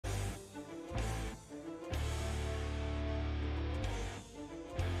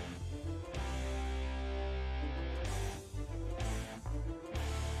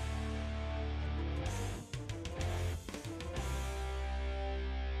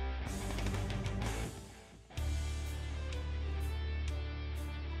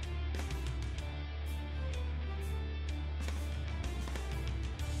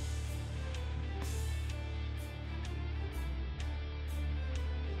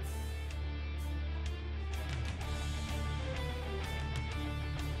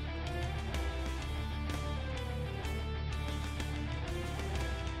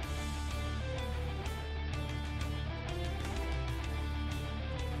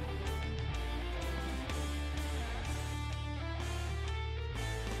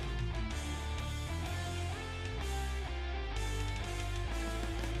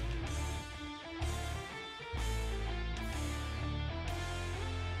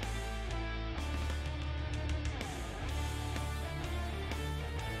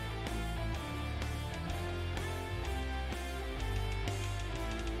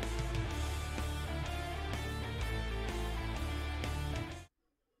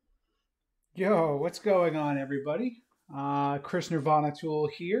Yo, what's going on, everybody? Chris Nirvana Tool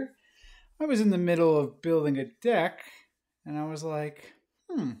here. I was in the middle of building a deck, and I was like,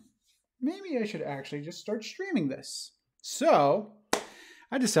 maybe I should actually just start streaming this. So,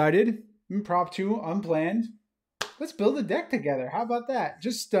 I decided, impromptu, unplanned, let's build a deck together. How about that?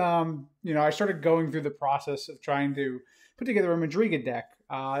 Just, I started going through the process of trying to put together a Madriga deck.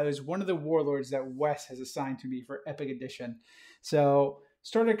 It was one of the Warlords that Wes has assigned to me for Epic Edition. So,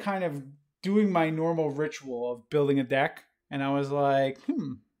 started kind of doing my normal ritual of building a deck, and I was like,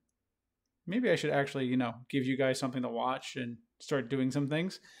 maybe I should actually, give you guys something to watch and start doing some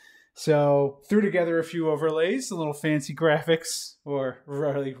things. So threw together a few overlays, a little fancy graphics, or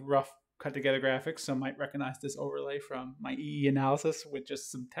really rough cut together graphics. Some might recognize this overlay from my EE analysis with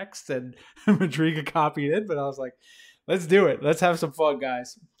just some text, and Madriga copied it, but I was like, let's do it. Let's have some fun,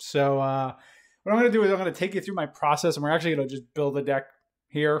 guys. So what I'm going to do is I'm going to take you through my process, and we're actually going to just build a deck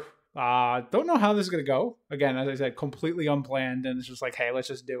here. Don't know how this is going to go. Again, as I said, completely unplanned, and it's just like, hey, let's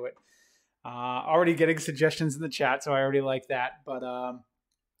just do it. Already getting suggestions in the chat, so I already like that. But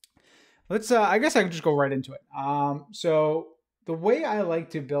let's, I guess I can just go right into it. So the way I like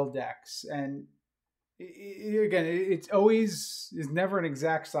to build decks, and again, it's always is never an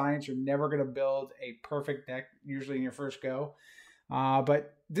exact science. You're never going to build a perfect deck, usually in your first go.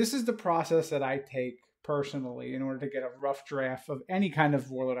 But this is the process that I take personally in order to get a rough draft of any kind of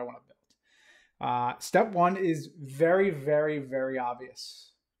warlord I want to build. Step one is very, very, very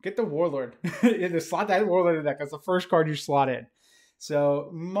obvious. Get the warlord. Slot that warlord in the deck. That's the first card you slot in. So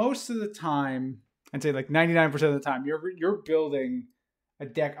most of the time, I'd say like 99% of the time, you're building a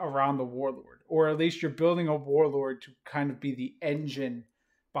deck around the warlord, or at least you're building a warlord to kind of be the engine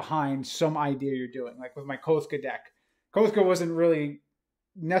behind some idea you're doing. Like with my Kothka deck, Kothka wasn't really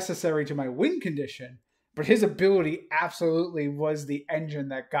necessary to my win condition, but his ability absolutely was the engine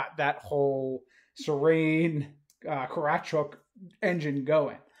that got that whole Serene Karachuk engine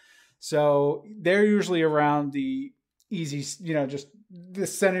going. So they're usually around the easy, just the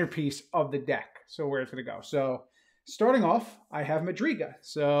centerpiece of the deck. So where it's going to go. So starting off, I have Madriga.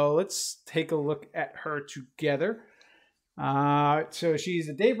 So let's take a look at her together. So she's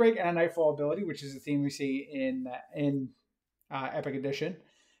a Daybreak and a Nightfall ability, which is a theme we see in Epic Edition.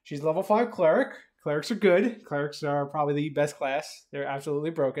 She's level 5 Cleric. Clerics are good. Clerics are probably the best class. They're absolutely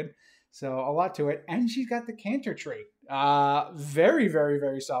broken. So a lot to it. And she's got the Cantor trait. Very, very,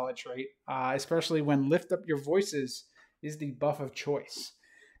 very solid trait. Especially when Lift Up Your Voices is the buff of choice.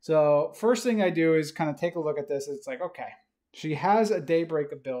 So first thing I do is kind of take a look at this. It's like, okay, she has a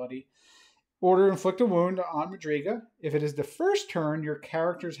Daybreak ability. Order Inflict a Wound on Madriga. If it is the first turn, your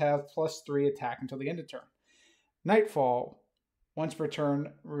characters have +3 attack until the end of turn. Nightfall. Once per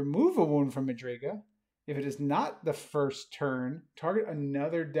turn, remove a wound from Madriga. If it is not the first turn, target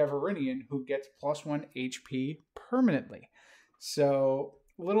another Deverinian who gets +1 HP permanently. So,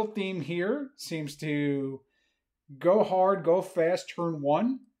 little theme here seems to go hard, go fast, turn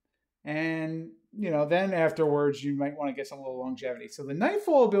 1. And, then afterwards you might want to get some little longevity. So the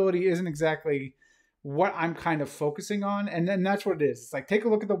Nightfall ability isn't exactly what I'm kind of focusing on. And then that's what it is. It's like, take a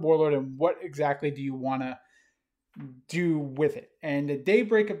look at the Warlord and what exactly do you want to do with it. And the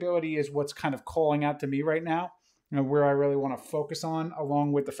Daybreak ability is what's kind of calling out to me right now, where I really want to focus on,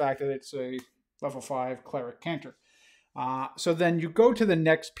 along with the fact that it's a level 5 Cleric Cantor. So then you go to the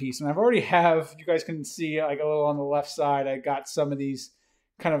next piece, and I've already have, you guys can see like a little on the left side, I got some of these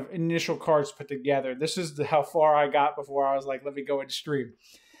kind of initial cards put together. This is how far I got before I was like, let me go and stream.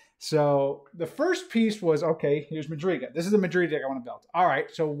 So the first piece was, okay, here's Madriga. This is the Madriga deck I want to build. All right,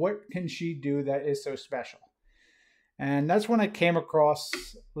 so what can she do that is so special? And that's when I came across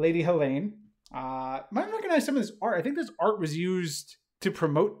Lady Helene. Might recognize some of this art. I think this art was used to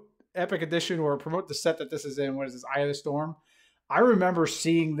promote Epic Edition or promote the set that this is in. What is this, Eye of the Storm? I remember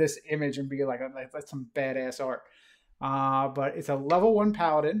seeing this image and being like, that's some badass art. But it's a level 1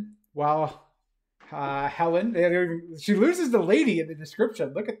 Paladin. While Helen, she loses the lady in the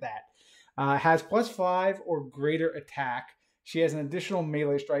description. Look at that. Has +5 or greater attack. She has an additional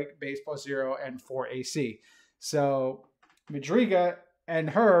melee strike, base +0, and 4 AC. So Madriga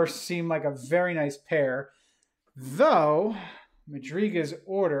and her seem like a very nice pair, though Madriga's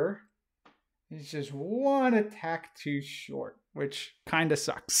order is just 1 attack too short, which kind of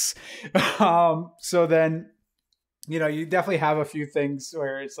sucks. So then, you definitely have a few things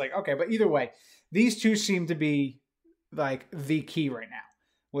where it's like, okay, but either way, these two seem to be like the key right now,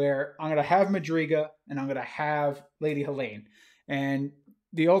 where I'm going to have Madriga and I'm going to have Lady Helene. And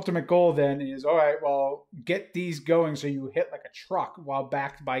the ultimate goal then is, all right, well, get these going so you hit like a truck while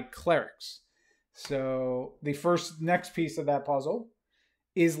backed by clerics. So the next piece of that puzzle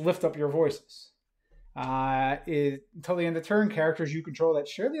is Lift Up Your Voices. Until the end of turn, characters you control that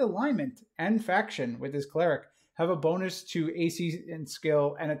share the alignment and faction with this cleric have a bonus to AC and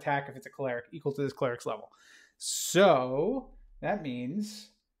skill and attack if it's a cleric equal to this cleric's level. So that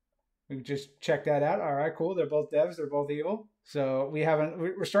means we just check that out. All right, cool. They're both devs. They're both evil. So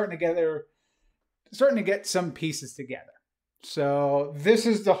we're starting to get some pieces together. So this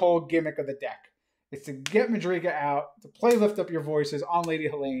is the whole gimmick of the deck. It's to get Madriga out, to play Lift Up Your Voices on Lady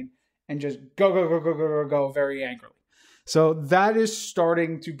Helene, and just go very angrily. So that is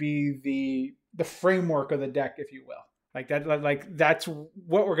starting to be the framework of the deck, if you will. That's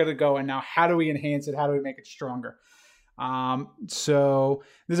what we're gonna go. And now, how do we enhance it? How do we make it stronger? So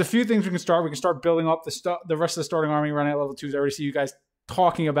there's a few things we can start. We can start building up the rest of the starting army running at level 2s. I already see you guys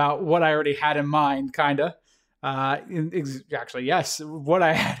talking about what I already had in mind, kinda. Actually, yes, what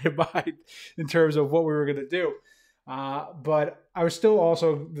I had in mind in terms of what we were gonna do. But I was still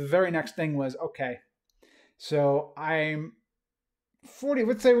also, the very next thing was, okay, so I'm 40,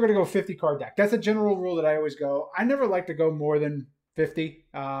 let's say we're going to go 50 card deck. That's a general rule that I always go. I never like to go more than 50.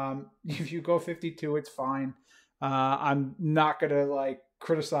 If you go 52, it's fine. I'm not going to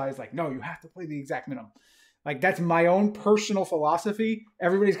criticize, no, you have to play the exact minimum. That's my own personal philosophy.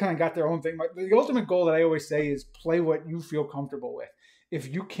 Everybody's kind of got their own thing. The ultimate goal that I always say is play what you feel comfortable with.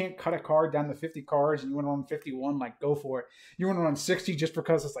 If you can't cut a card down to 50 cards and you want to run 51, go for it. You want to run 60 just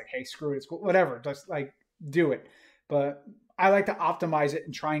because it's hey, screw it, it's cool. Whatever, just do it. But I like to optimize it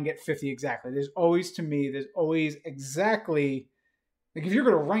and try and get 50 exactly. There's always exactly, if you're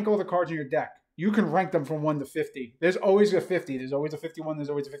going to rank all the cards in your deck, you can rank them from 1 to 50. There's always a 50. There's always a 51. There's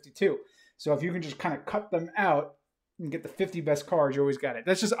always a 52. So if you can just kind of cut them out and get the 50 best cards, you always got it.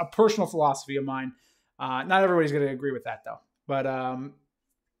 That's just a personal philosophy of mine. Not everybody's going to agree with that, though. But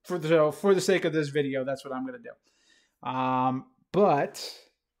for the sake of this video, that's what I'm going to do.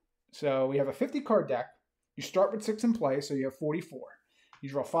 So we have a 50 card deck. You start with 6 in play, so you have 44. You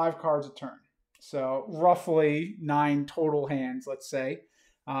draw 5 cards a turn. So roughly 9 total hands, let's say,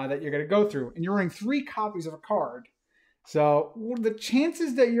 that you're going to go through. And you're running 3 copies of a card. So the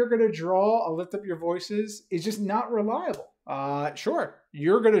chances that you're going to draw a Lift Up Your Voices is just not reliable. Sure,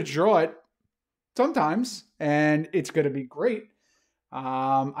 you're going to draw it sometimes, and it's going to be great.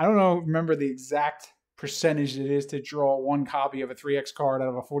 I don't remember the exact percentage it is to draw 1 copy of a 3X card out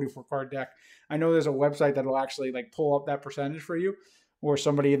of a 44 card deck. I know there's a website that'll actually pull up that percentage for you, or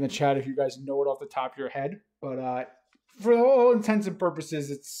somebody in the chat if you guys know it off the top of your head. But for all intents and purposes,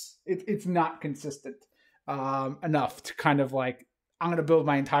 it's not consistent enough to kind of I'm going to build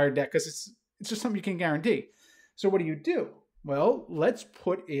my entire deck, because it's just something you can't guarantee. So what do? Well, let's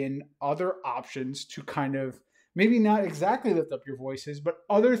put in other options to kind of maybe not exactly Lift Up Your Voices, but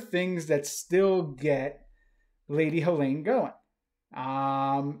other things that still get Lady Helene going.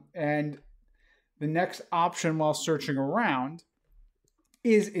 And the next option while searching around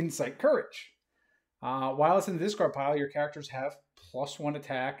is Insight Courage. While it's in the discard pile, your characters have +1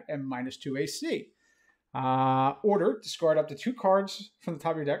 attack and -2 AC. Order, discard up to 2 cards from the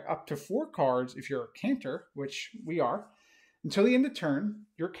top of your deck, up to 4 cards if you're a canter, which we are. Until the end of turn,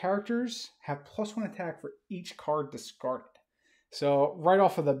 your characters have +1 attack for each card discarded. So right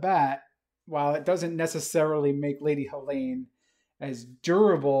off of the bat, while it doesn't necessarily make Lady Helene as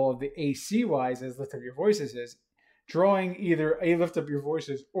durable the AC-wise as Lift Up Your Voices is, drawing either a Lift Up Your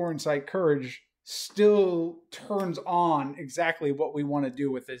Voices or Insight Courage still turns on exactly what we want to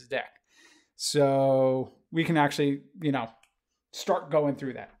do with this deck. So we can actually, start going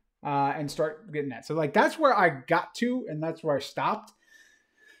through that. And start getting that. So that's where I got to, and that's where I stopped.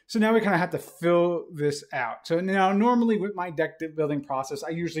 So now we kind of have to fill this out. So now normally with my deck building process, I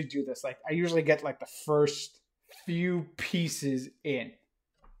usually do this. I usually get the first few pieces in,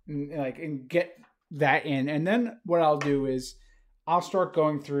 and get that in. And then what I'll do is I'll start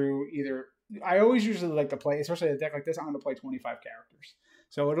going through I always usually like to play, especially a deck like this, I'm going to play 25 characters.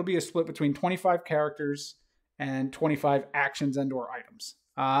 So it'll be a split between 25 characters and 25 actions and or items.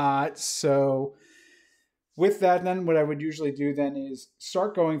 So with that, then what I would usually do then is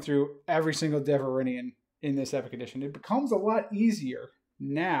start going through every single Deverinian in this Epic Edition. It becomes a lot easier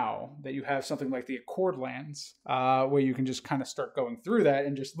now that you have something like the Accord Lands, where you can just kind of start going through that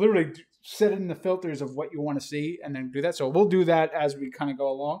and just literally set in the filters of what you want to see and then do that. So we'll do that as we kind of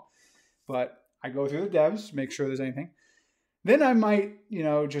go along. But I go through the devs, make sure there's anything. Then I might,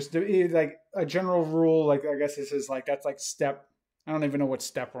 just do a general rule. I guess this is that's step. I don't even know what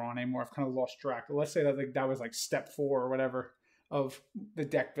step we're on anymore. I've kind of lost track. But let's say that that was step 4 or whatever of the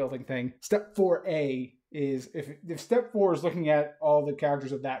deck building thing. Step 4A is, if step 4 is looking at all the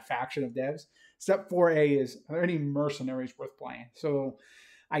characters of that faction of devs, step 4A is, are there any mercenaries worth playing? So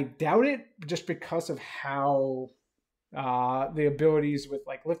I doubt it, just because of how the abilities with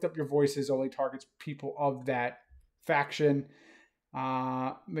like lift up your voices only targets people of that faction.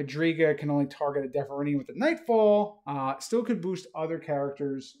 Madriga can only target a Deferinian with a Nightfall. Still could boost other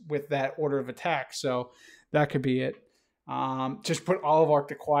characters with that order of attack, so that could be it. Just put all of Arc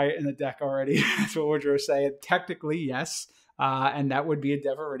to Quiet in the deck already. That's what Woodrow's saying. Technically, yes, and that would be a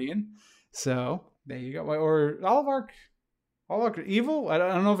Deferinian. So there you go. Or all of Arc Evil. I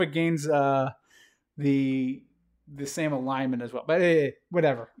don't know if it gains the same alignment as well, but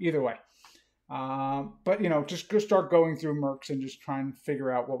whatever. Either way. But, you know, just start going through Mercs and just try and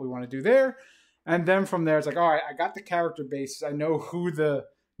figure out what we want to do there. And then from there, it's like, all right, I got the character bases. I know who the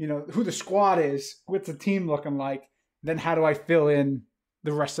squad is, what's the team looking like. Then how do I fill in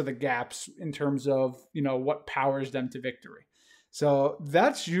the rest of the gaps in terms of, you know, what powers them to victory? So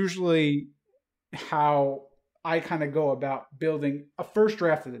that's usually how I kind of go about building a first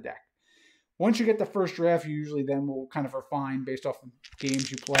draft of the deck. Once you get the first draft, you usually then will kind of refine based off of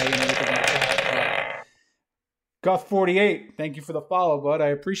games you play and everything like that. Goth48, thank you for the follow, bud. I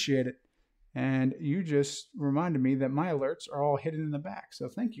appreciate it. And you just reminded me that my alerts are all hidden in the back, so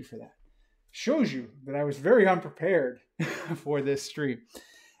thank you for that. Shows you that I was very unprepared for this stream.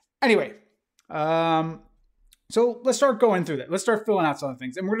 Anyway, so let's start going through that. Let's start filling out some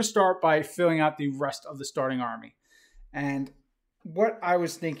things. And we're going to start by filling out the rest of the starting army. And what I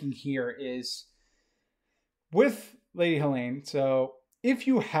was thinking here is with Lady Helene, so if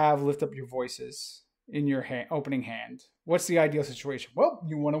you have Lift Up Your Voices in your opening hand, what's the ideal situation? Well,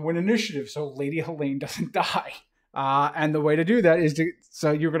 you want to win initiative so Lady Helene doesn't die. And the way to do that is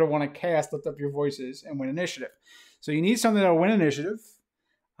so you're going to want to cast Lift Up Your Voices and win initiative. So you need something that'll win initiative.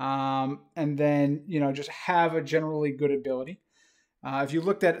 And then, you know, just have a generally good ability. If you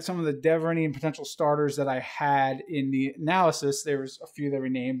looked at some of the Deveranian potential starters that I had in the analysis, there was a few that were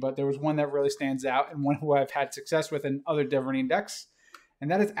named, but there was one that really stands out and one who I've had success with in other Deveranian decks,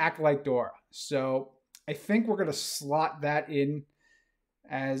 and that is Acolyte Dora. So I think we're going to slot that in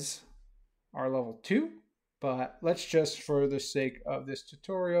as our level 2, but let's just, for the sake of this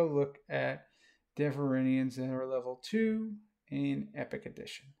tutorial, look at Deveranians that are level 2 in Epic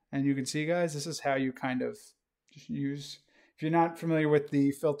Edition. And you can see, guys, this is how you kind of just use... If you're not familiar with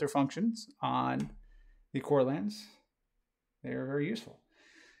the filter functions on the core lands, they're very useful.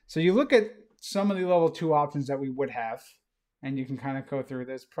 So you look at some of the level 2 options that we would have, and you can kind of go through.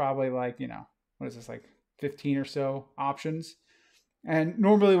 There's probably like, you know, what is this, like 15 or so options. And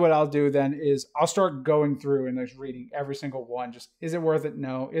normally what I'll do then is I'll start going through and just reading every single one. Just, is it worth it?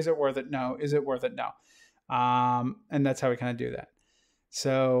 No. Is it worth it? No. Is it worth it? No. And that's how we kind of do that.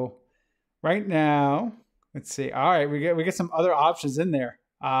 So right now... Let's see. All right, we get some other options in there.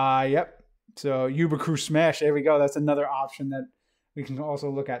 Yep. So Yuba Crew Smash. There we go. That's another option that we can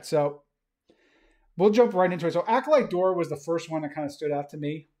also look at. So we'll jump right into it. So Acolyte Dora was the first one that kind of stood out to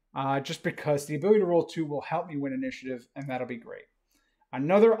me, just because the ability to roll 2 will help me win initiative, and that'll be great.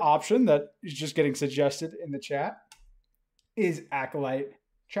 Another option that is just getting suggested in the chat is Acolyte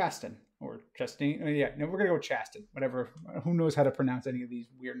Chastin or Chastine. Yeah, no, we're gonna go Chastin. Whatever. Who knows how to pronounce any of these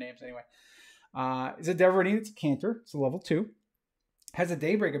weird names anyway. It's a Deveranian, it's a Cantor, it's a level 2. Has a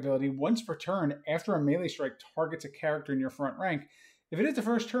Daybreak ability. Once per turn, after a melee strike targets a character in your front rank, if it is the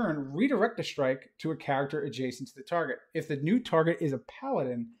first turn, redirect the strike to a character adjacent to the target. If the new target is a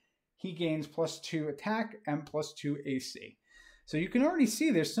Paladin, he gains +2 attack and +2 AC. So you can already see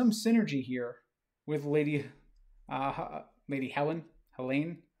there's some synergy here with Lady Helene,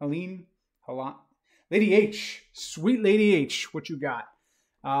 Lady H. Sweet Lady H, what you got?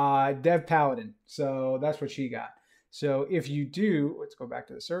 Dev Paladin. So that's what she got. So if you do, let's go back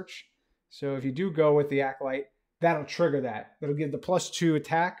to the search. So if you do go with the Acolyte, that'll trigger that. That'll give the +2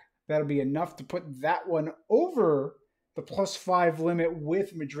 attack. That'll be enough to put that one over the +5 limit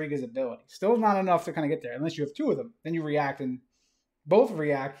with Madriga's ability. Still not enough to kind of get there, unless you have 2 of them. Then you react, and both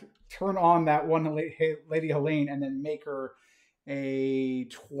react, turn on that one Lady Helene, and then make her a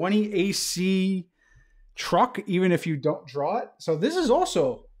 20 AC truck, even if you don't draw it. So this is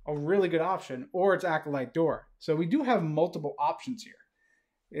also a really good option, or it's Acolyte Dora. So we do have multiple options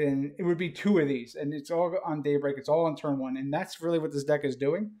here, and it would be 2 of these, and it's all on Daybreak. It's all on turn 1, and that's really what this deck is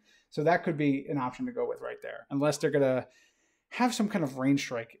doing. So that could be an option to go with right there, unless they're gonna have some kind of range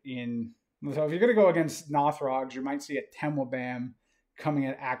strike in. So if you're gonna go against Nothrogs, you might see a Temwabam coming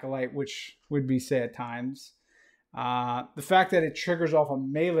at Acolyte, which would be sad times. The fact that it triggers off a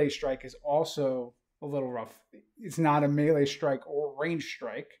melee strike is also a little rough. It's not a melee strike or range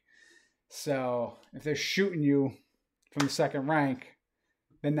strike. So if they're shooting you from the second rank,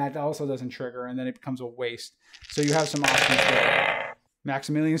 then that also doesn't trigger, and then it becomes a waste. So you have some options there.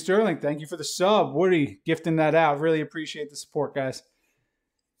 Maximilian Sterling, thank you for the sub. Woody, gifting that out. Really appreciate the support, guys.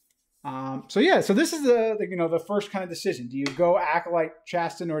 So this is the first kind of decision. Do you go Acolyte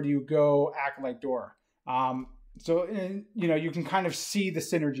Chastin or do you go Acolyte Dora? You can kind of see the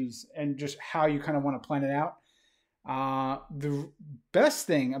synergies and just how you kind of want to plan it out. The best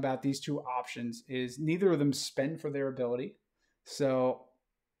thing about these two options is neither of them spend for their ability. So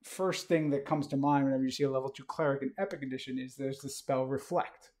first thing that comes to mind whenever you see a level 2 cleric in Epic Edition is there's the spell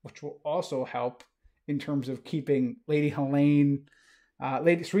Reflect, which will also help in terms of keeping Lady Helene,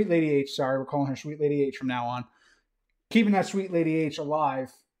 Sweet Lady H, sorry, we're calling her Sweet Lady H from now on, keeping that Sweet Lady H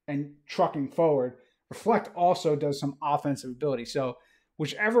alive and trucking forward. Reflect also does some offensive ability. So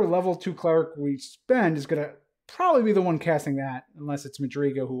whichever level 2 cleric we spend is going to probably be the one casting that, unless it's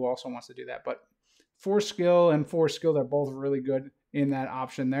Madriga who also wants to do that. But 4 skill and 4 skill, they're both really good in that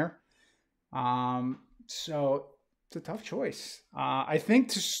option there. So it's a tough choice. I think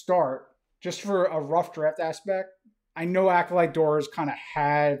to start, just for a rough draft aspect, I know Acolyte Dora's kind of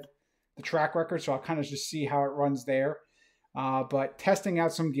had the track record, so I'll kind of just see how it runs there. But testing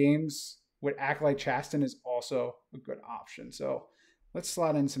out some games with Acolyte Chastin is also a good option. So let's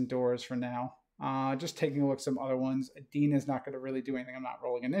slot in some Doras for now. Just taking a look at some other ones. Adina's not going to really do anything. I'm not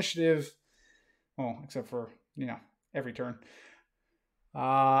rolling initiative. Well, except for, every turn.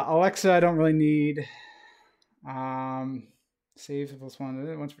 Alexa, I don't really need. Save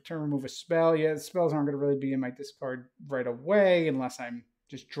 +1. Once per turn, remove a spell. Yeah, the spells aren't going to really be in my discard right away unless I'm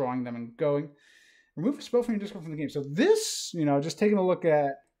just drawing them and going. Remove a spell from your discard from the game. So this, just taking a look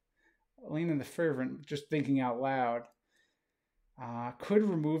at Elena the Fervent, just thinking out loud, could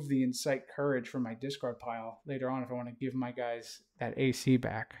remove the Incite Courage from my discard pile later on if I want to give my guys that AC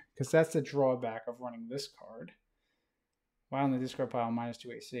back. Because that's the drawback of running this card. While in the discard pile,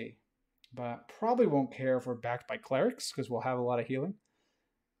 -2 AC. But probably won't care if we're backed by clerics because we'll have a lot of healing.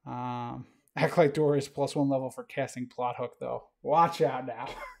 Acolyte Dora is +1 level for casting Plot Hook, though. Watch out now.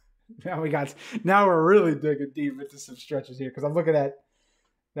 now we're really digging deep into some stretches here because I'm looking at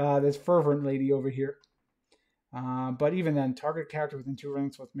this Fervent lady over here. But even then, target character within 2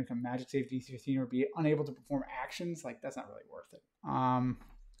 ranks will make a magic save DC 15 or be unable to perform actions. That's not really worth it.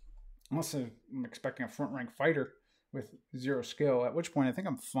 Also, I'm expecting a front rank fighter with 0 skill, at which point I think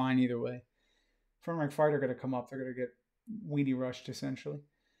I'm fine either way. Front rank fighter going to come up. They're going to get weedy rushed, essentially.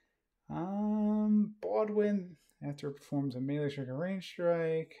 Baldwin, after it performs a melee strike or range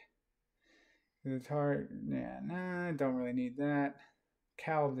strike. The target, don't really need that.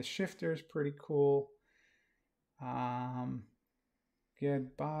 Cal of the Shifter is pretty cool.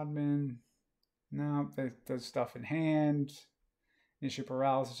 Get Bodman. No, that does stuff in hand. Issue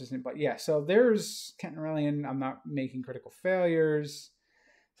paralysis isn't, but yeah, so there's Kent Aurelian. I'm not making critical failures.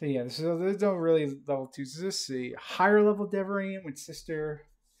 So yeah, there's no really level 2s. Let's see. Higher level Deverine with Sister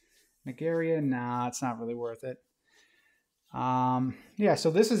Megaria. Nah, it's not really worth it. Yeah,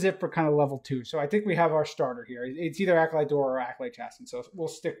 so this is it for kind of level 2. So I think we have our starter here. It's either Acolyte Dora or Acolyte Chastin. So we'll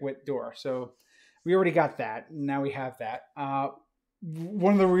stick with Dora. So we already got that. Now we have that.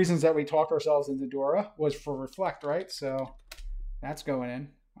 One of the reasons that we talked ourselves into Dora was for Reflect, right? So that's going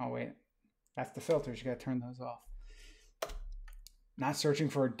in. Oh, wait. That's the filters. You got to turn those off. Not searching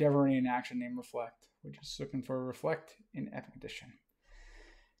for a Deverine action named Reflect. We're just looking for a Reflect in Epic Edition.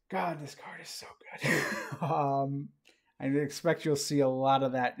 God, this card is so good. I expect you'll see a lot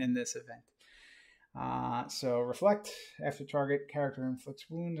of that in this event. So Reflect. After target character inflicts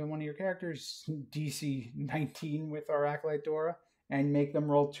wounds on one of your characters, DC 19 with our Acolyte Dora, and make them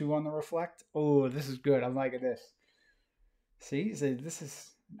roll 2 on the Reflect. Oh, this is good. I'm liking this. See, so this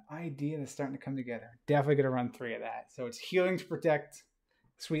is an idea that's starting to come together. Definitely going to run 3 of that. So it's healing to protect,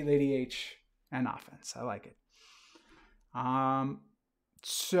 Sweet Lady H, and offense. I like it.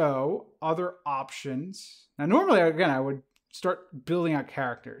 So other options. Now, normally, again, I would start building out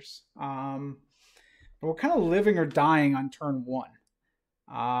characters. But we're kind of living or dying on turn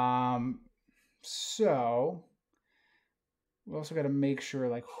 1. So we also got to make sure,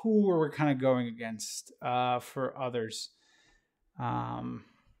 who are we kind of going against for others.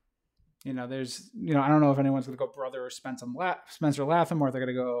 There's, I don't know if anyone's going to go Brother or Spencer Latham, or if they're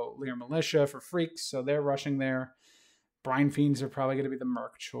going to go Lear Militia for Freaks, so they're rushing there. Brine Fiends are probably going to be the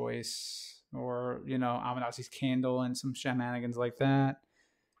Merc choice, or, Amanasi's Candle and some shenanigans like that.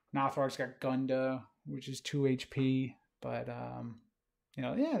 Nothrog's got Gunda, which is 2 HP, but,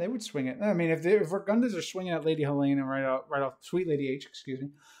 yeah, they would swing it. I mean, if our Gundas are swinging at Lady Helene and right off Sweet Lady H,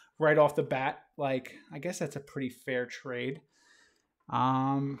 right off the bat, like, I guess that's a pretty fair trade.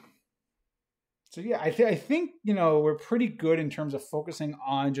 So yeah, I think, you know, we're pretty good in terms of focusing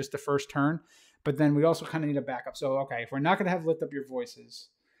on just the first turn, but then we also kind of need a backup. So, okay, if we're not going to have lift up your voices,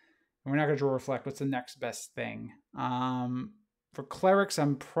 and we're not going to draw reflect, what's the next best thing? For clerics,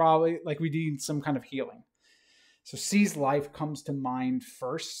 I'm probably, like, we need some kind of healing. So Seize Life comes to mind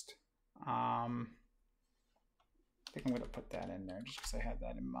first. I think I'm going to put that in there just because I had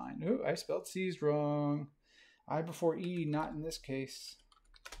that in mind. Oh, I spelled Seize wrong. I before E, not in this case.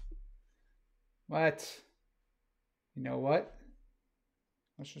 What? You know what?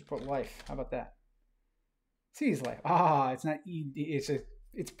 Let's just put life. How about that? Seize Life. Ah, it's not ED.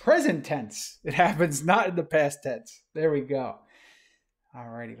 It's present tense. It happens not in the past tense. There we go.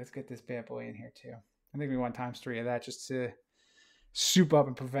 Alrighty, let's get this bad boy in here too. I think we want ×3 of that just to soup up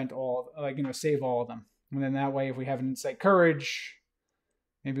and prevent all, like, you know, save all of them. And then that way, if we have an Insight Courage,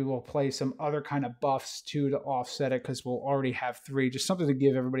 maybe we'll play some other kind of buffs too to offset it because we'll already have 3. Just something to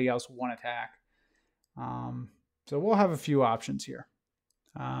give everybody else 1 attack. So we'll have a few options here.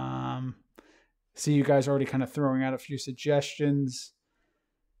 See you guys already kind of throwing out a few suggestions.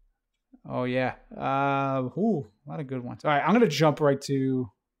 Oh, yeah. A lot of good ones. All right, I'm going to jump right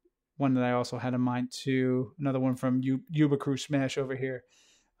to one that I also had in mind, too. Another one from Yuba Crew Smash over here.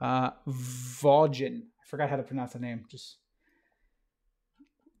 Vol'jin. I forgot how to pronounce the name. Just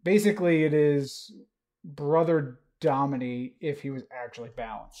basically, it is Brother Domini if he was actually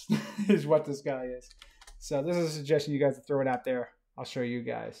balanced, is what this guy is. So this is a suggestion, you guys, to throw it out there. I'll show you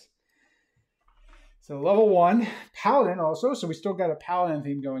guys. So level 1, Paladin also. So we still got a Paladin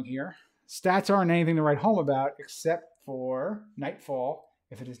theme going here. Stats aren't anything to write home about except for Nightfall.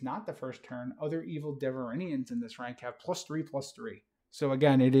 If it is not the first turn, other evil Deverinians in this rank have +3/+3. So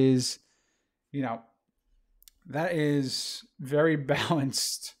again, it is, you know, that is very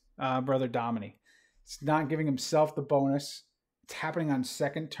balanced, Brother Domini. It's not giving himself the bonus. It's happening on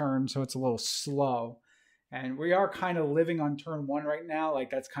second turn, so it's a little slow. And we are kind of living on turn 1 right now. Like,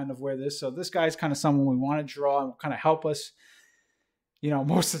 that's kind of where this. So this guy's kind of someone we want to draw and will kind of help us. You know,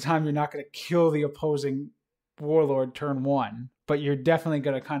 most of the time you're not going to kill the opposing Warlord turn 1, but you're definitely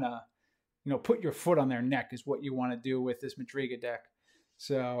going to kind of, you know, put your foot on their neck is what you want to do with this Madriga deck.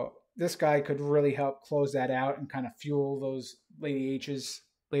 So this guy could really help close that out and kind of fuel those Lady H's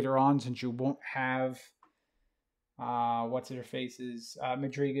later on, since you won't have what's-her-face's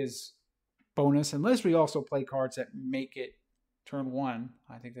Madriga's bonus, unless we also play cards that make it turn 1.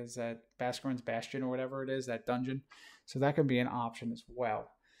 I think there's that Bascarin's Bastion or whatever it is, that dungeon. So that could be an option as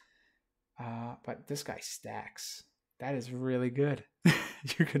well. But this guy stacks. That is really good.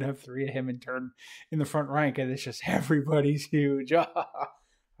 You could have 3 of him in the front rank, and it's just everybody's huge. I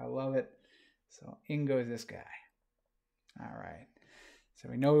love it. So in goes this guy. All right. So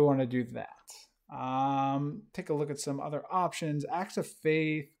we know we want to do that. Take a look at some other options. Acts of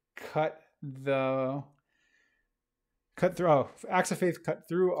Faith cut through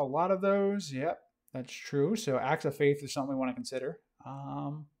a lot of those. Yep, that's true. So Acts of Faith is something we want to consider.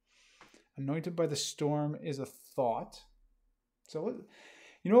 Anointed by the Storm is a thought. So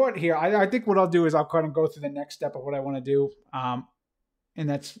you know what, here I think what I'll do is I'll kind of go through the next step of what I want to do, and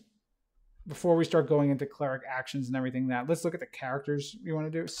that's before we start going into cleric actions and everything. That let's look at the characters we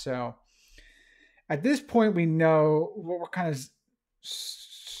want to do. So at this point, we know what we're kind of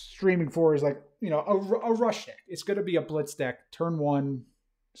streaming for is, like, you know, a rush deck. It's going to be a blitz deck. Turn 1,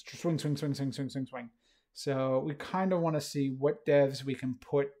 swing. So we kind of want to see what devs we can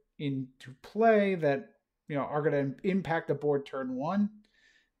put into play that, you know, are going to impact the board turn 1,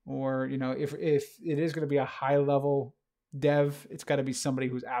 or, you know, if it is going to be a high level dev, it's got to be somebody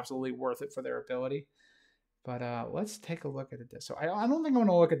who's absolutely worth it for their ability. But let's take a look at this. So I don't think I'm going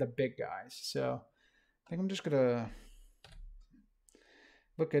to look at the big guys. So I think I'm just going to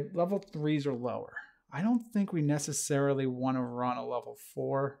look at level 3s or lower. I don't think we necessarily want to run a level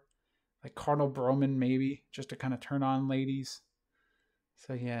 4, like Cardinal Broman maybe, just to kind of turn on ladies.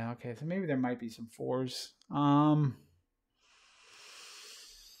 So yeah, okay. So maybe there might be some 4s. All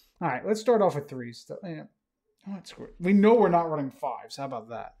right, let's start off with 3s. So, yeah. Oh, that's great. We know we're not running 5s. How about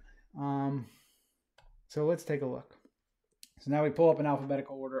that? So let's take a look. So now we pull up in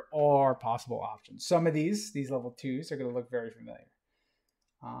alphabetical order our possible options. Some of these level 2s are going to look very familiar.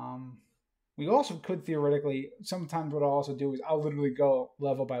 We also could theoretically, sometimes what I'll also do is I'll literally go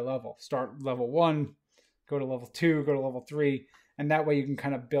level by level. Start level 1, go to level 2, go to level 3, and that way you can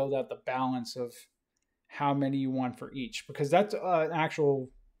kind of build out the balance of how many you want for each, because that's an actual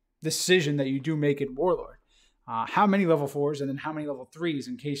decision that you do make in Warlord. how many level 4s and then how many level 3s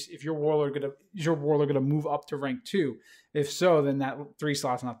in case if your warlord gonna move up to rank 2. If so, then that 3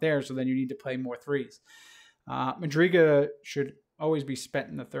 slot's not there, so then you need to play more 3s. Madriga should always be spent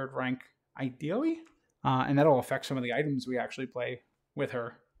in the 3rd rank, ideally, and that'll affect some of the items we actually play with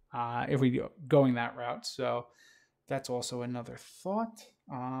her if we going that route. So that's also another thought.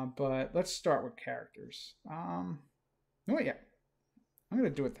 But let's start with characters. Oh yeah, I'm gonna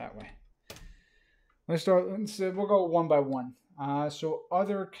do it that way. We'll go one by one. So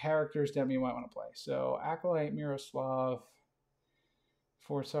other characters that we might want to play. So Acolyte Miroslav.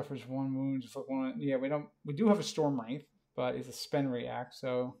 4 suffers 1 wound. Yeah, we do have a Storm Wraith, but it's a spend react,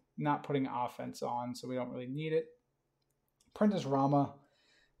 so not putting offense on, so we don't really need it. Apprentice Rama.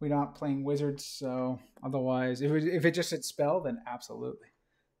 We're not playing wizards, so otherwise, if it just said spell, then absolutely.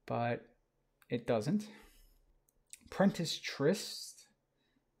 But it doesn't. Apprentice Trist.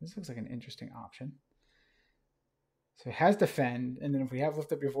 This looks like an interesting option. So it has defend, and then if we have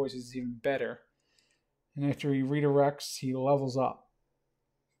lift up your voices, it's even better. And after he redirects, he levels up.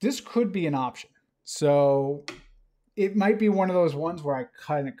 This could be an option. So it might be one of those ones where I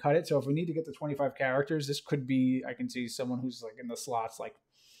cut it. So if we need to get to 25 characters, this could be, I can see someone who's like in the slots like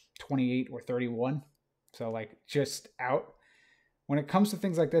 28 or 31. So like just out. When it comes to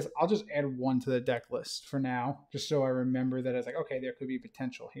things like this, I'll just add 1 to the deck list for now, just so I remember that it's like, okay, there could be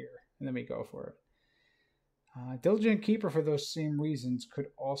potential here. And then we go for it. Diligent Keeper, for those same reasons, could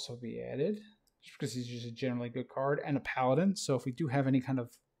also be added, just because he's just a generally good card, and a Paladin. So if we do have any kind of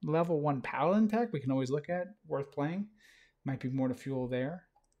level 1 Paladin tech, we can always look at, worth playing. Might be more to fuel there.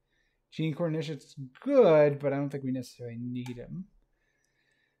 Gene Cornish's good, but I don't think we necessarily need him.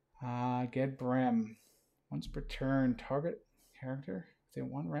 Get Brem. Once per turn, target character within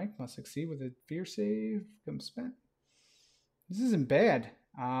 1 rank must succeed with a fear save. Becomes spent. This isn't bad.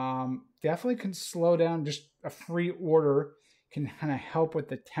 Definitely can slow down. Just a free order can kind of help with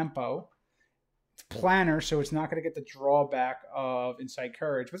the tempo. It's planner, so it's not going to get the drawback of Inside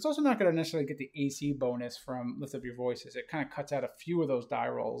Courage, but it's also not going to necessarily get the AC bonus from Lift Up Your Voices. It kind of cuts out a few of those die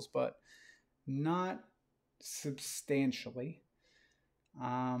rolls, but not substantially.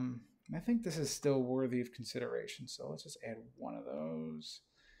 I think this is still worthy of consideration, so let's just add 1 of those.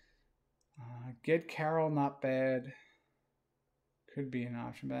 Get Carol, not bad. Could be an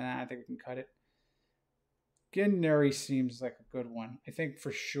option, but I think we can cut it. Get Neri seems like a good one. I think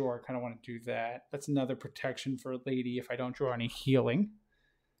for sure I kind of want to do that. That's another protection for a lady if I don't draw any healing.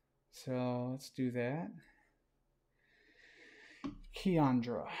 So let's do that.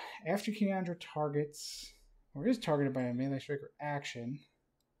 Keandra. After Keandra targets, or is targeted by a melee striker action,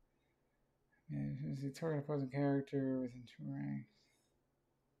 is the target opposing character within 2 ranks.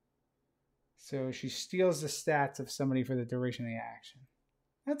 So she steals the stats of somebody for the duration of the action.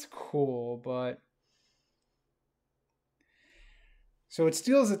 That's cool, but... So it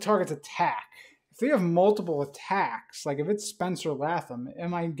steals the target's attack. If they have multiple attacks, like if it's Spencer Latham,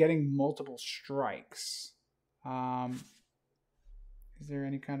 am I getting multiple strikes? Is there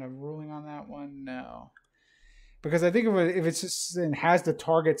any kind of ruling on that one? No. Because I think if it's just and has the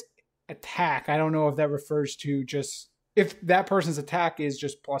target's attack, I don't know if that refers to just if that person's attack is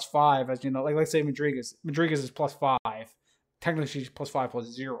just +5, as you know, like let's say Madriga's is +5. Technically she's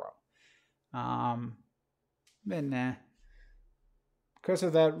 +5/+0. But nah. Because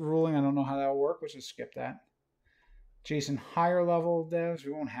of that ruling, I don't know how that will work. Let's just skip that. Jason, higher level devs.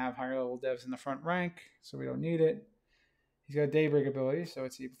 We won't have higher level devs in the front rank, so we don't need it. He's got Daybreak ability, so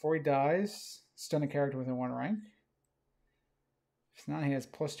let's see. Before he dies, stun a character within 1 rank. If not, he has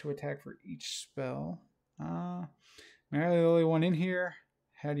 +2 attack for each spell. Merely the only one in here.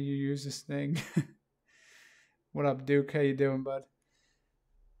 How do you use this thing? What up, Duke? How you doing, bud?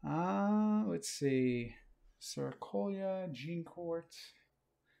 Let's see. Saracolia, Gene Court.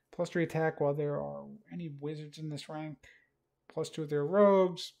 +3 attack while there are any wizards in this rank. +2 if there are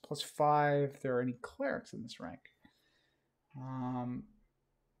rogues. +5 if there are any clerics in this rank.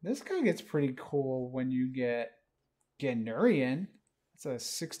 This guy gets pretty cool when you get Nurian. It's a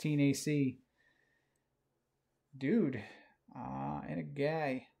 16 AC. Dude. And a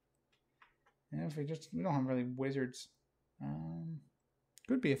guy. And if we don't have really wizards.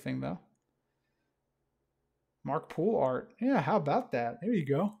 Could be a thing though. Mark Poole art. Yeah, how about that? There you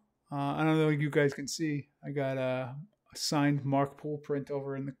go. I don't know if you guys can see. I got a signed Mark Poole print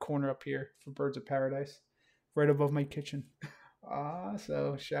over in the corner up here for Birds of Paradise. Right above my kitchen.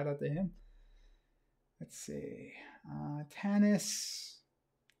 So shout out to him. Let's see. Tannis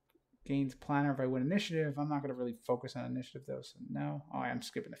gains planner if I win initiative. I'm not going to really focus on initiative though, so no. Oh, I'm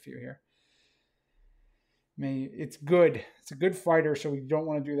skipping a few here. It's good. It's a good fighter, so we don't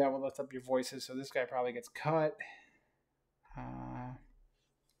want to do that. We'll lift up your voices. So this guy probably gets cut.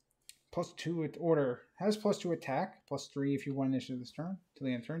 +2 with order. Has +2 attack, +3 if you won initiative this turn. Till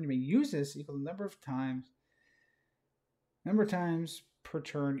the end of the turn, you may use this equal to the number of times per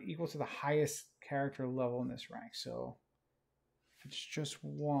turn equal to the highest character level in this rank. So if it's just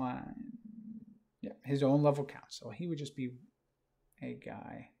one, yeah, his own level counts. So he would just be a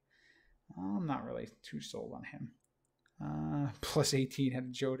guy. I'm not really too sold on him. +18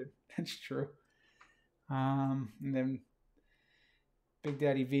 had Jodin. That's true. And then Big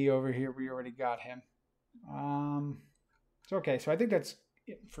Daddy V over here, we already got him. So okay, so I think that's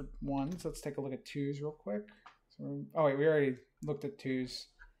it for ones. Let's take a look at twos real quick. So, oh wait, we already looked at twos.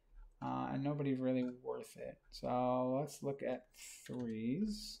 And nobody really worth it. So let's look at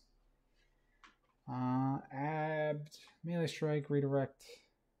threes. Abt, melee strike, redirect.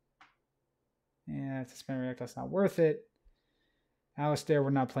 Yeah, suspend redirect, that's not worth it. Alistair, we're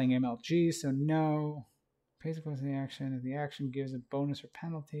not playing MLG, so no. Pays opposed to the action. If the action gives a bonus or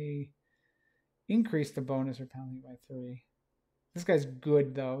penalty, increase the bonus or penalty by 3. This guy's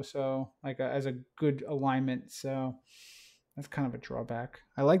good though, so like as a good alignment, so that's kind of a drawback.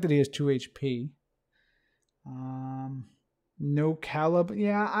 I like that he has 2 HP. No Caleb.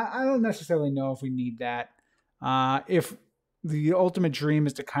 Yeah, I don't necessarily know if we need that. If the ultimate dream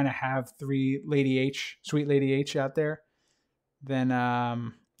is to kind of have 3 Lady H, Sweet Lady H out there, then,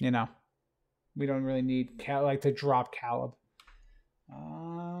 you know, we don't really need to drop Caleb.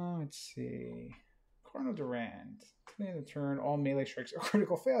 Let's see. Cardinal Durand. At the end of the turn, all melee strikes are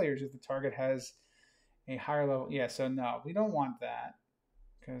critical failures if the target has a higher level. Yeah, so no, we don't want that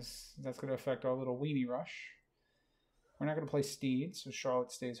because that's going to affect our little weenie rush. We're not going to play Steed, so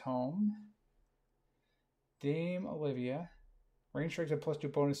Charlotte stays home. Dame Olivia. Range strikes have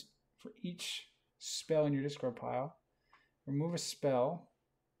 +2 bonus for each spell in your discard pile. Remove a spell.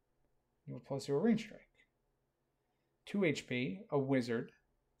 You have +0 range strike. 2 HP, a wizard.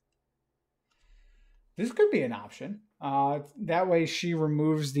 This could be an option. That way she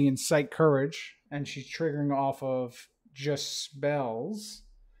removes the Incite Courage, and she's triggering off of just spells.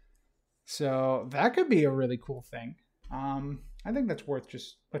 So that could be a really cool thing. I think that's worth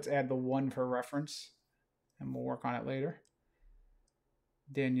just, let's add the 1 for reference, and we'll work on it later.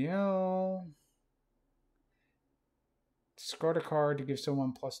 Danielle. Discard a card to give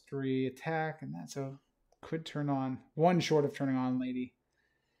someone +3 attack, and that's could turn on, 1 short of turning on Lady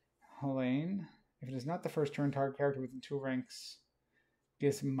Helene. If it is not the first turn, target character within 2 ranks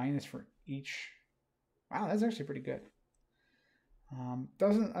gets minus for each. Wow, that's actually pretty good. I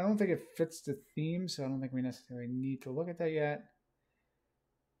don't think it fits the theme, so I don't think we necessarily need to look at that yet.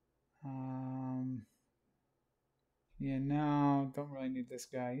 Yeah, no, don't really need this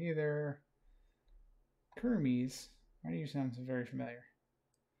guy either. Kermes. Why do you sound so very familiar?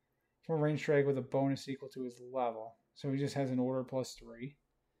 For range strike with a bonus equal to his level. So he just has an order +3.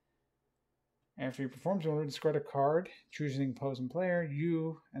 After he performs an order, discard a card, choose an opposing player.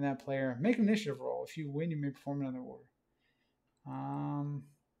 You and that player make an initiative roll. If you win, you may perform another order. I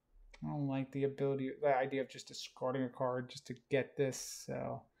don't like the idea of just discarding a card just to get this.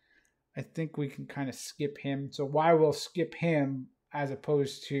 So I think we can kind of skip him. So why we'll skip him as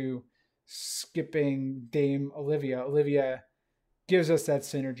opposed to skipping Dame Olivia. Olivia gives us that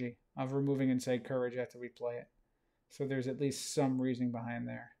synergy of removing Incite Courage after we play it. So there's at least some reasoning behind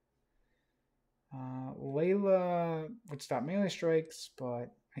there. Layla would stop melee strikes,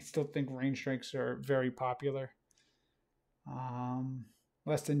 but I still think range strikes are very popular.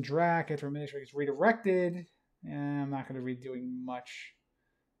 Less than Drac after a melee strike is redirected. I'm not going to be doing much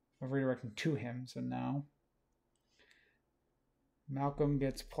of redirecting to him, so no. Malcolm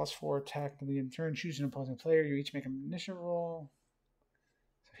gets +4 attack to the end of turn. Choose an opposing player. You each make an initiative roll.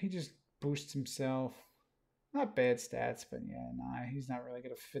 So he just boosts himself. Not bad stats, but yeah, nah, he's not really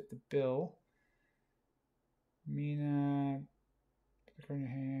going to fit the bill. Mina, put her in your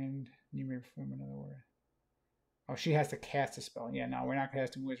hand. You may perform another word. Oh, she has to cast a spell. Yeah, no, we're not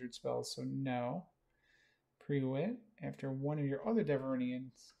casting wizard spells, so no. Pre-wit. After one of your other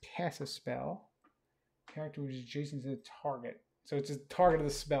Deveronians casts a spell, character which is adjacent to the target. So it's a target of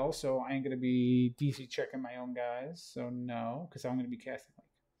the spell, so I ain't going to be DC checking my own guys. So no, because I'm going to be casting like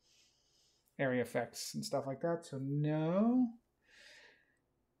area effects and stuff like that. So no.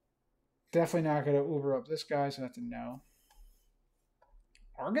 Definitely not going to Uber up this guy, so that's a no.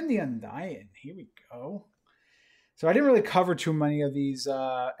 Argon the Undying. Here we go. So I didn't really cover too many of these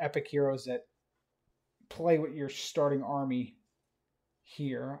epic heroes that play with your starting army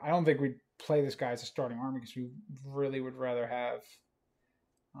here. I don't think we'd play this guy as a starting army because we really would rather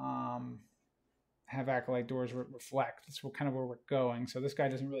have Acolyte Doors reflect. That's kind of where we're going. So this guy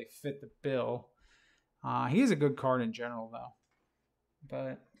doesn't really fit the bill. He is a good card in general, though.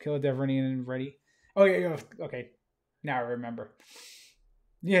 But kill a Devernian and ready. Oh, yeah. Okay. Now I remember.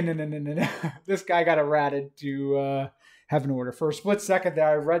 Yeah, no. This guy got errated to have an order. For a split second there,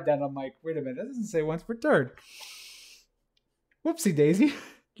 I read that. And I'm like, wait a minute. That doesn't say once per turn. Whoopsie daisy.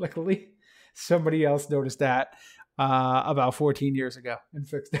 Luckily, somebody else noticed that about 14 years ago and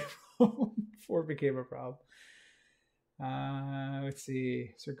fixed it before it became a problem. Let's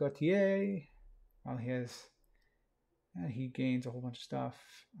see. Sir Gautier. Well, he gains a whole bunch of stuff.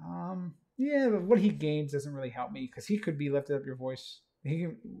 Yeah, but what he gains doesn't really help me because he could be lifted up your voice.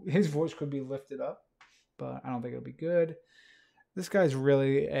 His voice could be lifted up, but I don't think it'll be good. This guy's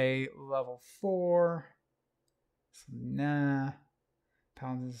really a level 4. So, nah.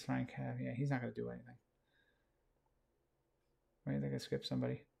 Paladin's Frank have. Yeah, he's not going to do anything. Wait, I think I skipped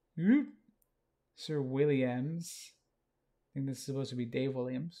somebody. Oop. Sir Williams. I think this is supposed to be Dave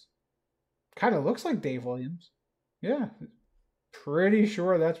Williams. Kind of looks like Dave Williams. Yeah. Pretty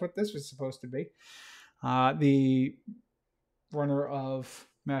sure that's what this was supposed to be. The runner of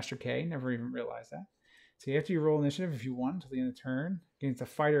Master K. Never even realized that. So after you roll initiative, if you won until the end of the turn, against a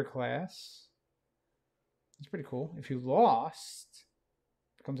fighter class. It's pretty cool. If you lost,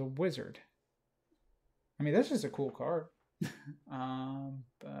 it becomes a wizard. I mean, that's just a cool card.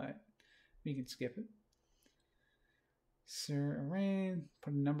 But you can skip it. Sir Arain,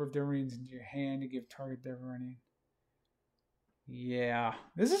 put a number of Deveranians into your hand to give target Deveranian. Yeah,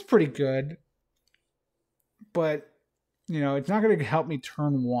 this is pretty good. But, it's not going to help me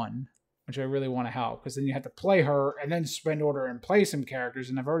turn 1, which I really want to help. Because then you have to play her and then spend order and play some characters.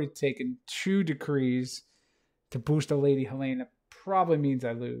 And I've already taken 2 decrees to boost a Lady Helene. That probably means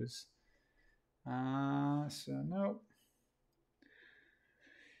I lose. So, nope.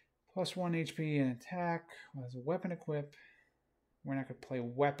 Plus 1 HP and attack. As a weapon equip. We're not going to play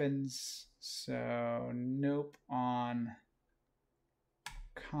weapons. So, nope on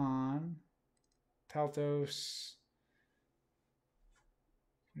Khan. Taltos.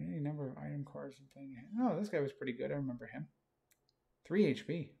 Any number of item cards I'm playing. Oh, this guy was pretty good. I remember him. 3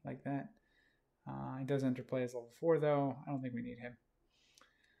 HP, like that. He does enter play as level 4, though. I don't think we need him.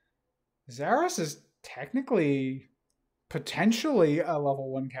 Zaros is technically, potentially a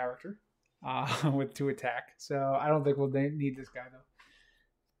level 1 character with 2 attack. So I don't think we'll need this guy,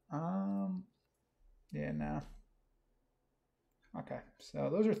 though. Yeah, no. Okay, so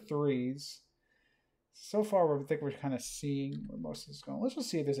those are 3s. So far, I think we're kind of seeing where most of this is going. Let's just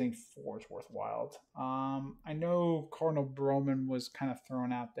see if there's any 4s worthwhile. I know Cardinal Broman was kind of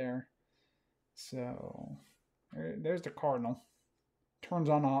thrown out there. So there's the Cardinal. Turns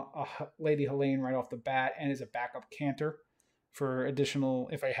on a Lady Helene right off the bat and is a backup canter for additional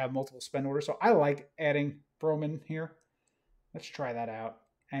if I have multiple spend orders. So I like adding Broman here. Let's try that out.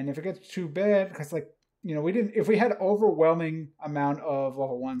 And if it gets too bad, because if we had overwhelming amount of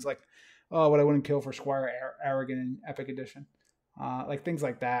level 1s, like what I wouldn't kill for Squire Arrogant in Epic Edition, like things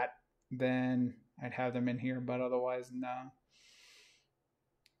like that, then I'd have them in here. But otherwise, no.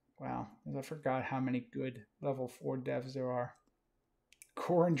 Wow, I forgot how many good level 4 devs there are.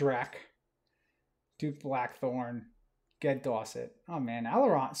 Corin Drac, Duke Blackthorn, Get Dosset. Oh man,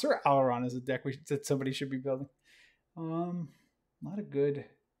 Alaron. Sir Alaron is a deck that somebody should be building. A lot of good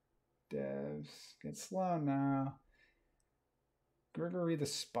devs. Get slow now. Gregory the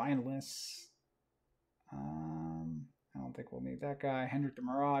Spineless. I don't think we'll need that guy. Hendrik the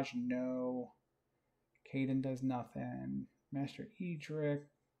Mirage, no. Caden does nothing. Master Edric,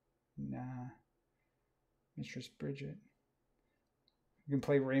 nah. Mistress Bridget. You can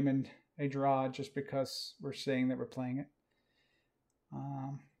play Raymond a draw just because we're saying that we're playing it.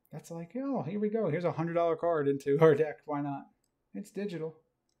 That's like, oh, here we go. Here's a $100 card into our deck. Why not? It's digital.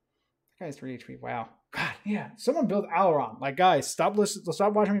 That guy's 3 HP. Wow. God, yeah. Someone build Alaron. Like, guys, stop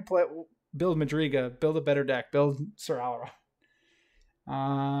watching me build Madriga. Build a better deck. Build Sir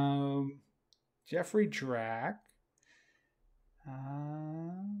Alaron. Jeffrey Drac.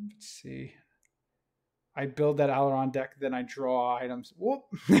 Let's see. I build that Alaron deck, then I draw items. Whoop.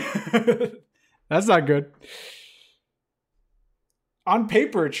 That's not good. On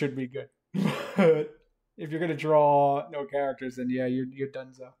paper, it should be good. But if you're going to draw no characters, then yeah, you're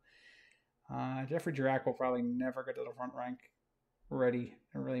done so. Jeffrey Drac will probably never get to the front rank ready.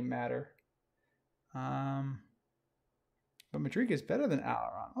 It doesn't really matter. But Madriga is better than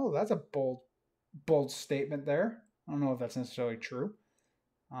Alaron. Oh, that's a bold statement there. I don't know if that's necessarily true.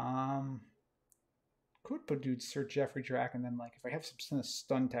 Could put dude Sir Jeffrey Drac and then if I have some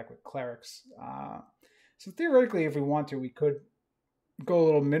stun tech with clerics. So theoretically, if we want to, we could go a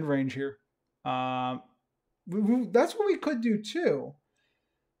little mid-range here. Um, that's what we could do too.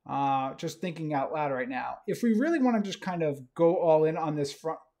 Just thinking out loud right now. If we really want to just kind of go all in on this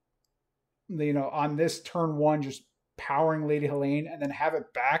front, on this turn one, just powering Lady Helene and then have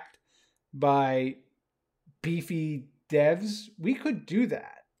it backed by beefy devs, we could do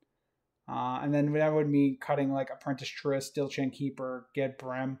that. And then that would mean cutting like Apprentice Triss, Still Chain Keeper, Get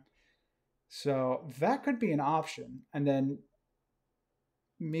Brem. So that could be an option. And then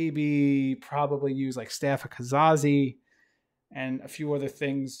maybe probably use like Staff of Kazazi and a few other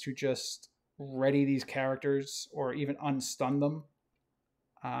things to just ready these characters or even unstun them.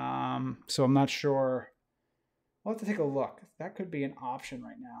 So I'm not sure. I'll have to take a look. That could be an option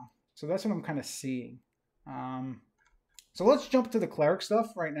right now. So that's what I'm kind of seeing. So let's jump to the cleric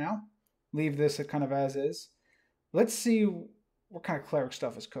stuff right now. Leave this kind of as is. Let's see what kind of cleric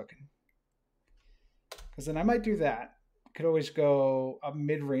stuff is cooking. Because then I might do that. Could always go a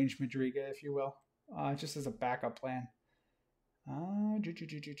mid-range Madriga, if you will, just as a backup plan. What do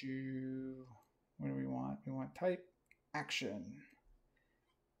we want? We want type action.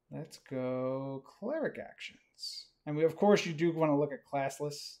 Let's go cleric actions. And we, of course, you do want to look at class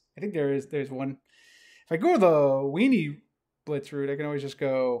lists. I think there's one. If I go the weenie blitz route, I can always just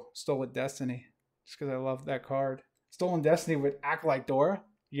go Stolen Destiny, just because I love that card. Stolen Destiny with Acolyte Dora.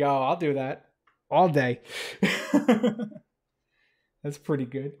 Yo, I'll do that all day. That's pretty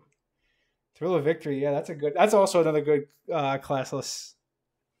good. Thrill of Victory, yeah, that's also another good classless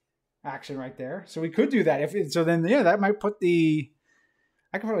action right there. So we could do that. That might put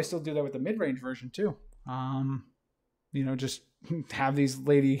I could probably still do that with the mid-range version too. Just have these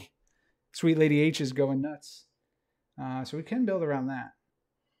sweet Lady H's going nuts. So we can build around that.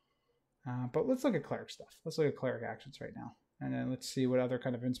 But let's look at cleric stuff. Let's look at cleric actions right now. And then let's see what other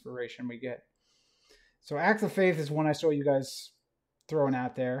kind of inspiration we get. So Act of Faith is one I saw you guys throwing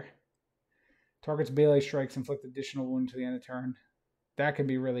out there. Target's melee strikes inflict additional wound to the end of turn. That could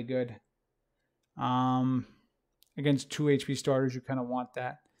be really good. Against 2 HP starters, you kind of want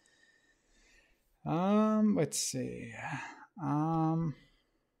that. Let's see. All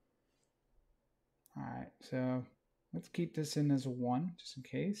right, so let's keep this in as a 1, just in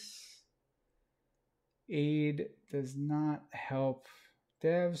case. Aid does not help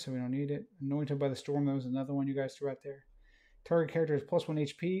Dev, so we don't need it. Anointed by the Storm, that was another one you guys threw out there. Target character is +1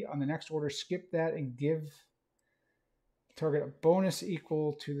 HP. On the next order, skip that and give target a bonus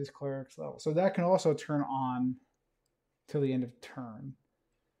equal to this cleric's level. So that can also turn on till the end of turn.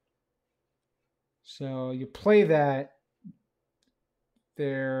 So you play that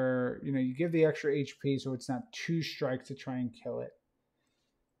there, you give the extra HP so it's not 2 strikes to try and kill it.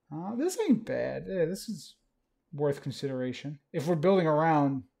 This ain't bad. Yeah, this is worth consideration if we're building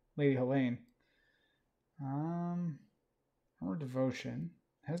around Lady Helene. Or Devotion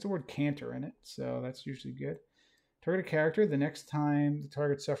has the word canter in it, so that's usually good. Target a character. The next time the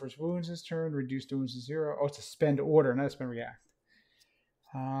target suffers wounds this turn, reduce the wounds to 0. Oh, it's a spend order, not a spend react.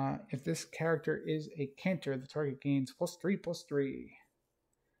 If this character is a canter, the target gains +3/+3.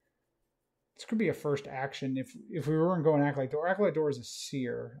 This could be a first action if we weren't going Acolyte Door. Acolyte Door is a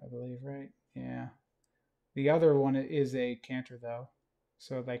seer, I believe, right? Yeah. The other one is a canter, though.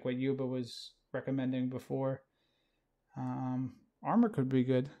 So like what Yuba was recommending before. Armor could be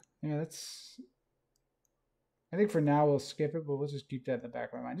good. Yeah, I think for now we'll skip it, but we'll just keep that in the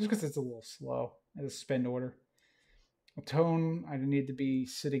back of my mind, just because it's a little slow as a spend order. Atone, I need to be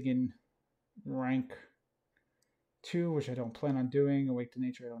sitting in rank 2, which I don't plan on doing. Awake to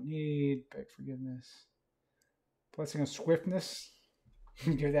Nature, I don't need. Beg Forgiveness. Blessing of Swiftness.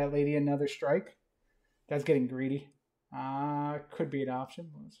 Give that lady another strike. That's getting greedy. Could be an option.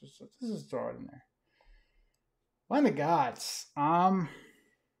 Let's just throw it in there. Line of Gods.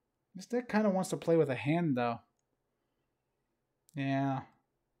 This deck kind of wants to play with a hand, though. Yeah.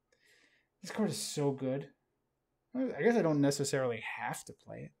 This card is so good. I guess I don't necessarily have to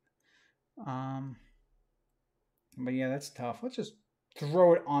play it. But yeah, that's tough. Let's just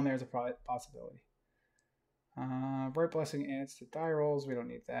throw it on there as a possibility. Bright Blessing adds to die rolls. We don't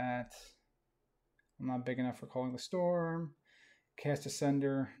need that. I'm not big enough for Calling the Storm. Cast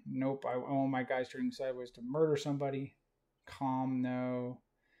Ascender. Nope. I want my guys turning sideways to murder somebody. Calm, no.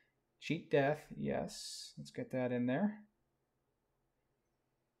 Cheat Death, yes. Let's get that in there.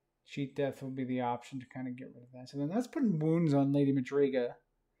 Cheat Death will be the option to kind of get rid of that. So then that's putting wounds on Lady Madriga.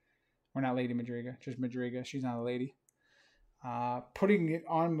 Or not Lady Madriga, just Madriga. She's not a lady. Putting it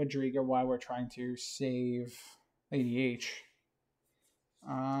on Madriga while we're trying to save Lady H.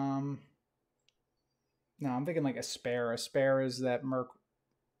 No, I'm thinking like a spare. A spare is that Merc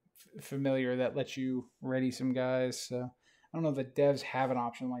familiar that lets you ready some guys. So I don't know if the devs have an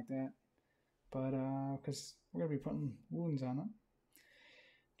option like that. but because we're gonna be putting wounds on them.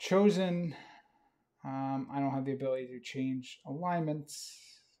 Chosen, I don't have the ability to change alignments,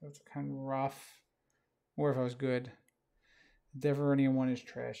 so it's kind of rough. Or if I was good. Deveranian one is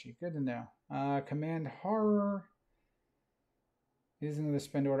trashy. Good to know. Command Horror is in the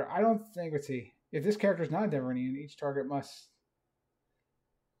spend order. I don't think, let's see. If this character is not a Deveranian, each target must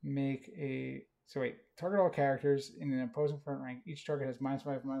make a... So wait, target all characters in an opposing front rank. Each target has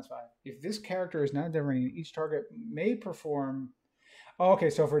 -5, -5. If this character is not a Deveranian, each target may perform... Oh, okay,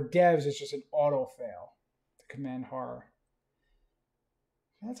 so for devs, it's just an auto fail to Command Horror.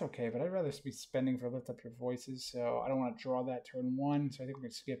 That's okay, but I'd rather be spending for Lift Up Your Voices, so I don't want to draw that turn 1, so I think we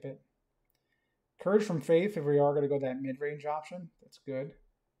can skip it. Courage from Faith, if we are going to go that mid-range option, that's good.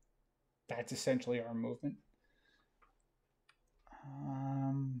 That's essentially our movement.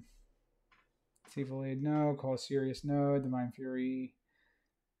 Evil Aid, no. Call Serious, no. Divine Fury.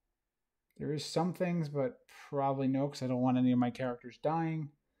 There is some things, but probably no, because I don't want any of my characters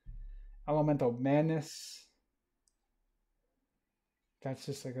dying. Elemental Madness. That's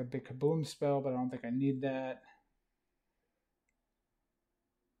just like a big kaboom spell, but I don't think I need that.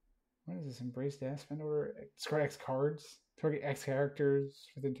 What is this? Embrace Death, spend order, discard X cards. Target X characters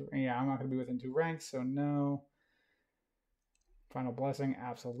within 2. Yeah, I'm not going to be within 2 ranks, so no. Final Blessing,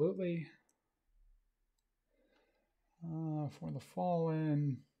 absolutely. For the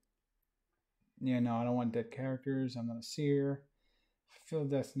Fallen. Yeah, no, I don't want dead characters. I'm not a seer. Fulfill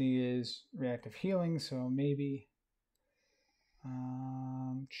Destiny is reactive healing, so maybe.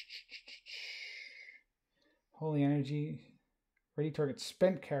 Holy Energy. Ready target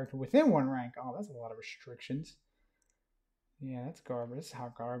spent character within 1 rank. Oh, that's a lot of restrictions. Yeah, that's garbage. This is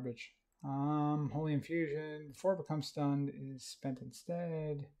hot garbage. Holy Infusion. Before it becomes stunned, is spent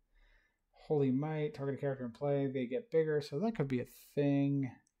instead. Holy Might. Target a character in play. They get bigger, so that could be a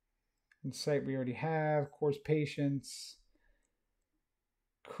thing. Insight we already have. Course Patience.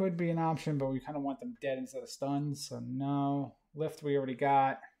 Could be an option, but we kind of want them dead instead of stunned, so no. Lift we already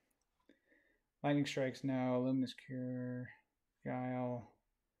got. Lightning Strikes, no. Luminous Cure. Guile.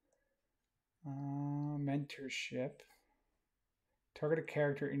 Mentorship. Target a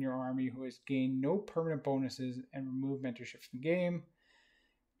character in your army who has gained no permanent bonuses and remove mentorship from the game.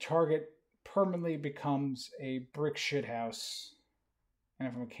 Target permanently becomes a brick shithouse. And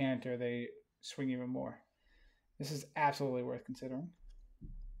if I'm a canter, they swing even more. This is absolutely worth considering.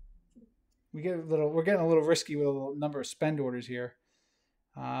 We're getting a little risky with a little number of spend orders here.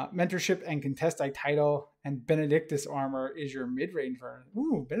 Mentorship and Contestai title and Benedictus armor is your mid-range version.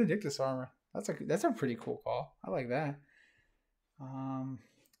 Ooh, Benedictus armor. That's a pretty cool call. I like that.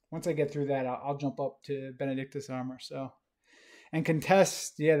 Once I get through that, I'll jump up to Benedictus armor. So, and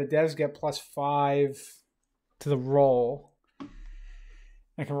contest, yeah, the devs get +5 to the roll.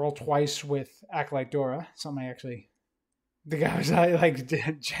 I can roll twice with Acolyte Dora. Something I actually, the guy was like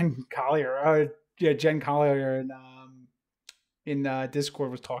Jen Collier. Jen Collier in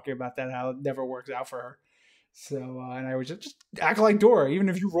Discord was talking about that, how it never works out for her. So, and I was just act like Dora. Even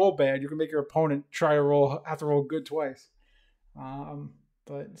if you roll bad, you can make your opponent have to roll good twice.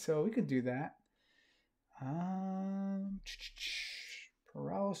 But so we could do that.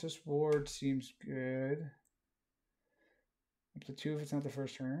 Paralysis Ward seems good. Up to 2 if it's not the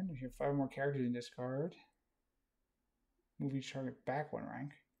first turn. If you have 5 more characters in discard, move each target back 1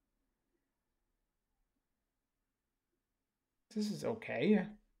 rank. This is okay.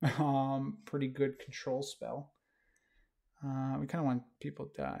 Pretty good control spell. We kind of want people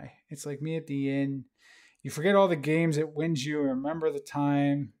to die. It's like me at the end. You forget all the games it wins you. Remember the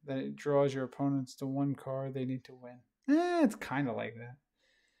time that it draws your opponents to 1 card they need to win. It's kind of like that.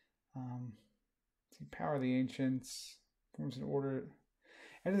 See, Power of the Ancients. Performs an order.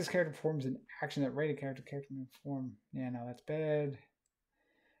 After this character performs an action that rated character may perform. Yeah, no, that's bad.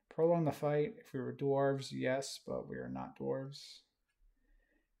 Prolong the fight. If we were dwarves, yes, but we are not dwarves.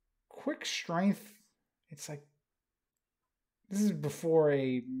 Quick Strength. It's like, this is before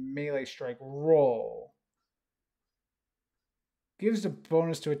a melee strike roll. Gives a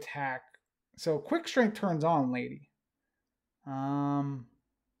bonus to attack. So Quick Strength turns on, lady.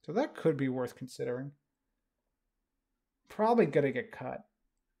 So that could be worth considering. Probably gonna get cut,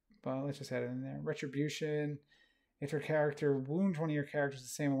 but let's just add it in there. Retribution. If your character wounds one of your characters the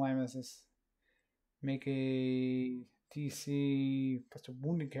same alignment as this, make a DC plus a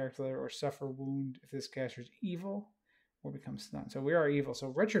wounded character or suffer wound if this caster is evil or becomes stunned. So we are evil. So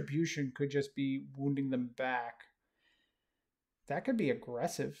Retribution could just be wounding them back. That could be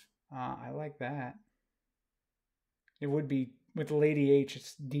aggressive. I like that. It would be with Lady H.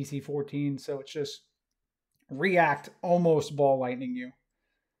 It's DC 14, so it's just react, almost ball lightning you.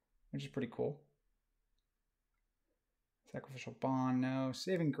 which is pretty cool. Sacrificial Bond, no.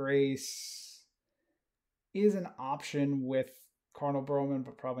 Saving Grace is an option with Cardinal Broman,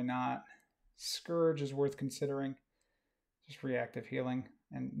 but probably not. Scourge is worth considering. Just reactive healing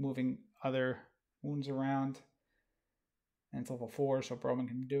and moving other wounds around. And it's level 4, so Broman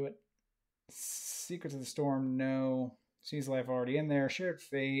can do it. Secrets of the Storm, no. Seize Life already in there. Shared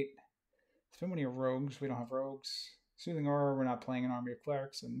Fate. Spend one of your rogues. We don't have rogues. Soothing Aura, we're not playing an army of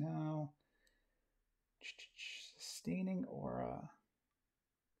clerics, so no. Sustaining Aura.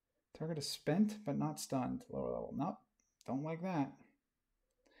 Target is spent, but not stunned. Lower level. Nope. Don't like that.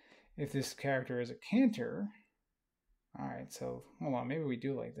 If this character is a canter... Alright, so hold on. Maybe we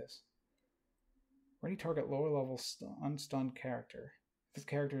do like this. Ready target lower level unstunned character. If this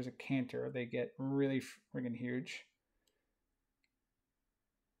character is a canter, they get really friggin' huge.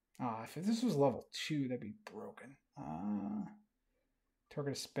 If this was level 2, that'd be broken.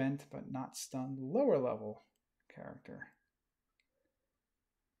 Target is spent, but not stunned. Lower level character.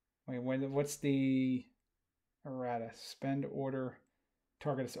 Wait, what's the errata? Spend order.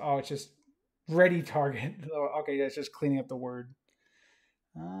 Target is... Oh, it's just ready target. Okay, that's just cleaning up the word.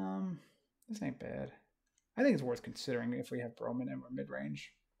 This ain't bad. I think it's worth considering if we have Broman and we're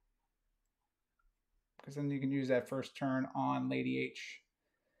mid-range. Because then you can use that first turn on Lady H.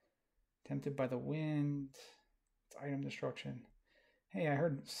 Tempted by the Wind. It's item destruction. Hey, I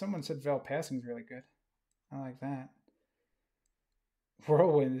heard someone said Veil Passing is really good. I like that.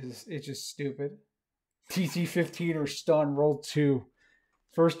 Whirlwind it's just stupid. TC 15 or stun, roll 2.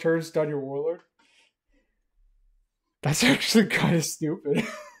 First turn, stun your Warlord. That's actually kind of stupid.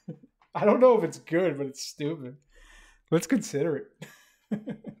 I don't know if it's good, but it's stupid. Let's consider it.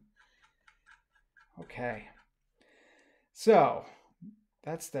 Okay. So,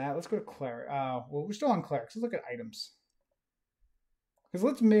 that's that. Let's go to Cleric. Well, we're still on Clerics. Let's look at items.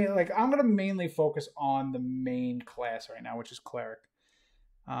 Because I'm going to mainly focus on the main class right now, which is Cleric.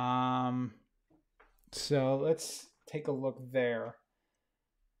 So let's take a look there.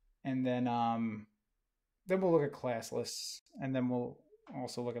 And then we'll look at class lists. And then we'll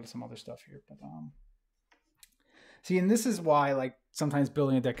also look at some other stuff here. But see, and this is why like sometimes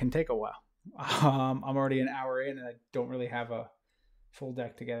building a deck can take a while. I'm already an hour in and I don't really have a full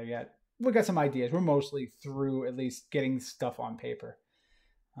deck together yet. We got some ideas. We're mostly through at least getting stuff on paper.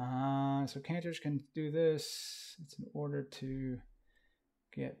 So canters can do this. It's in order to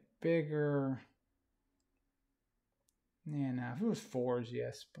get bigger. Yeah, no. If it was 4s,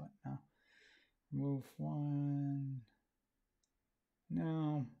 yes, but no. Move 1.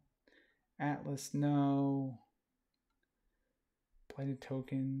 No. Atlas, no. Blighted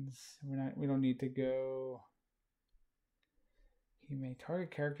tokens. We don't need to go. He may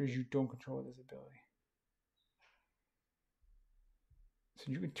target characters you don't control with his ability.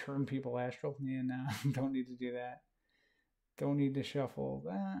 So you can turn people astral. Yeah, no, don't need to do that. Don't need to shuffle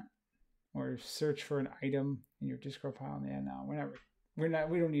that. Or search for an item in your discard pile. Yeah, no, we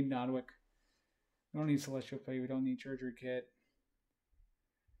don't need Nodwick. We don't need Celestial Play. We don't need Surgery Kit.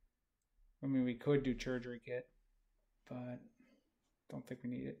 I mean, we could do Surgery Kit, but don't think we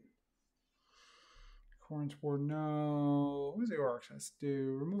need it. Corn's Ward, no. What does the Orcs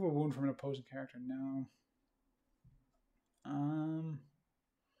do? Remove a wound from an opposing character, no.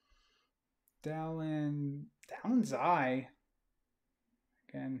 Dallon's Eye.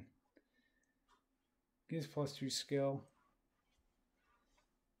 Again. Gives +2 skill.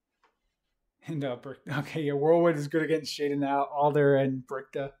 And okay, yeah, Whirlwind is good against Shade now. Alder and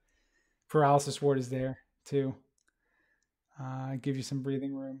Bricta. Paralysis Ward is there too. Give you some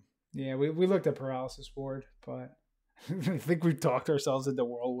breathing room. Yeah, we looked at Paralysis Ward, but I think we've talked ourselves into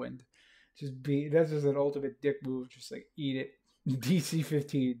Whirlwind. That's just an ultimate dick move. Just like eat it. DC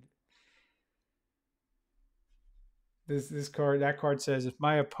 15. That card says if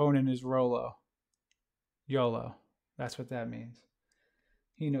my opponent is Rolo, YOLO. That's what that means.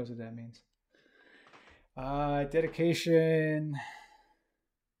 He knows what that means. Dedication.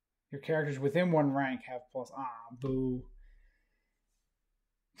 Your characters within 1 rank have plus. Boo.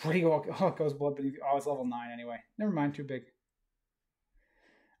 Where do you go? Oh, it goes blood beneath. Oh, it's level 9 anyway. Never mind, too big.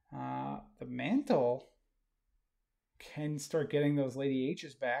 The Mantle can start getting those Lady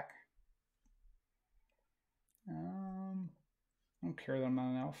H's back. I don't care that I'm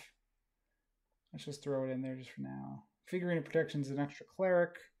not an elf. Let's just throw it in there just for now. Figurine of Protection is an extra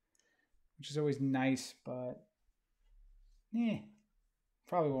cleric, which is always nice, but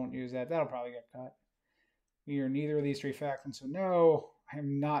probably won't use that. That'll probably get cut. We are neither of these 3 factions, so no. I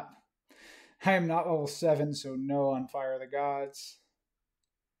am not level 7, so no on Fire of the Gods.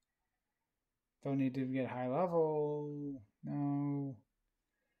 Don't need to get high level. No.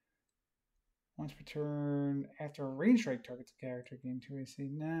 Once per turn, after a range strike targets a character, gain 2 AC.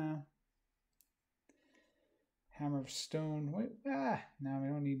 No. Hammer of Stone. Wait, no, we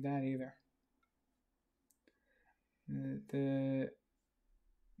don't need that either. The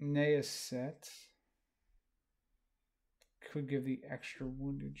Nea set could give the extra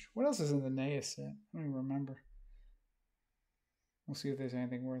woundage. What else is in the Nea set? I don't even remember. We'll see if there's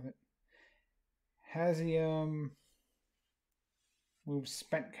anything worth it. Hazium. Moves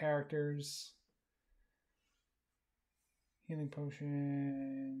spent characters. Healing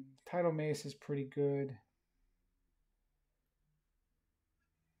Potion. Tidal Mace is pretty good.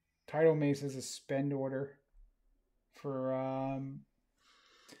 Tidal Mace is a spend order for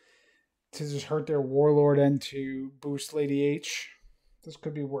to just hurt their Warlord and to boost Lady H. This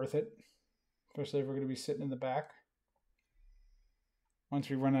could be worth it, especially if we're going to be sitting in the back. Once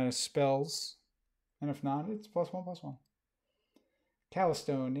we run out of spells, and if not, it's +1/+1.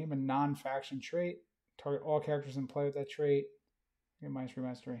 Calistone, name a non-faction trait. Target all characters in play with that trait. Get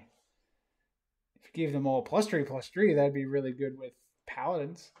 -3/-3. If you gave them all +3/+3, that'd be really good with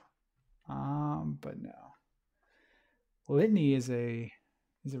paladins. But no. Litany is a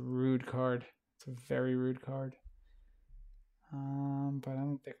rude card. It's a very rude card. But I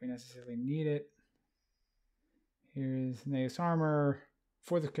don't think we necessarily need it. Here's Nea's Armor.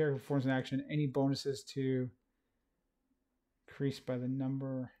 For the character performs an action, any bonuses to increase by the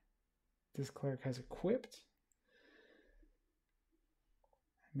number this cleric has equipped.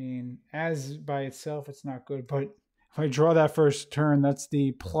 I mean, as by itself, it's not good, but if I draw that first turn, that's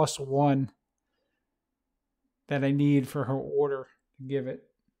the +1 that I need for her order to give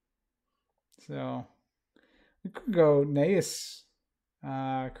it. So we could go Nea's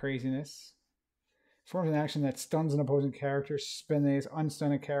craziness. Forms an action that stuns an opposing character. Spend Nea's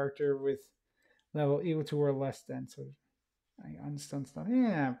unstun a character with level equal to or less than. So I unstun stuff.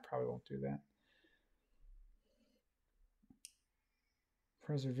 Yeah, probably won't do that.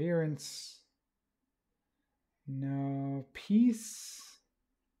 Perseverance. No. Peace.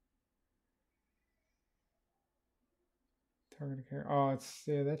 Target character. Oh,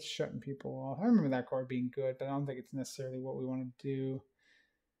 that's shutting people off. I remember that card being good, but I don't think it's necessarily what we want to do.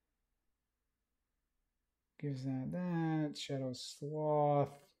 Gives that. Shadow Sloth.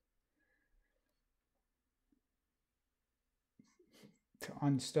 To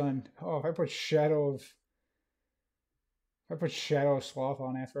unstun. Oh, if I put Shadow Sloth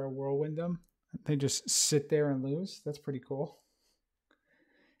on after I whirlwind them, they just sit there and lose. That's pretty cool.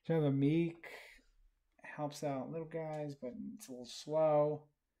 Shadow the Meek helps out little guys, but it's a little slow.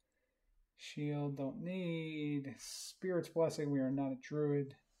 Shield don't need. Spirit's Blessing, we are not a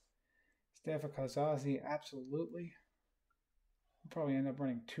druid. Staff of Kazazi, absolutely. We'll probably end up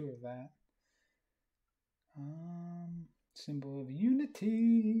running 2 of that. Symbol of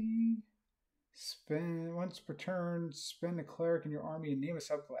Unity. Spend once per turn, spend a cleric in your army and name a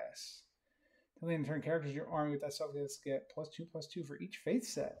subclass. Till the end of turn, characters in your army with that subclass get +2/+2 for each faith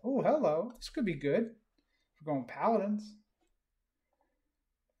set. Oh, hello. This could be good. If we're going paladins.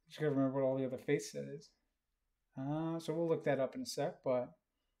 Just gotta remember what all the other faith set is. So we'll look that up in a sec, but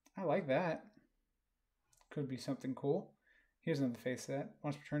I like that. Could be something cool. Here's another faith set.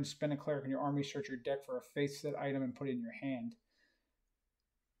 Once per turn, spend a cleric in your army, search your deck for a faith set item, and put it in your hand.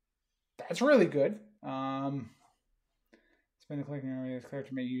 That's really good. Spend a cleric in your army. This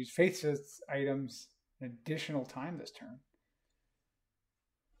character may use faith set items an additional time this turn.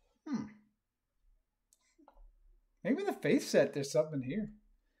 Maybe the faith set, there's something here.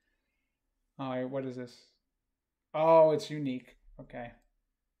 Alright, what is this? Oh, it's unique. Okay.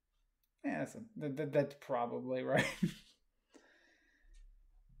 Yeah, that's probably right.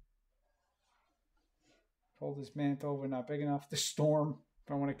 Fold this mantle, we're not big enough. The Storm, if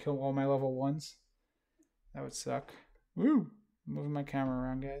I want to kill all my level 1s. That would suck. Woo! I'm moving my camera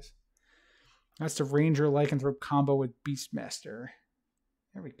around, guys. That's the Ranger Lycanthrope combo with Beastmaster.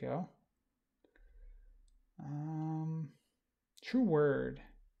 There we go. True Word.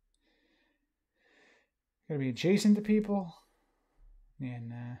 Gotta be adjacent to people. Yeah,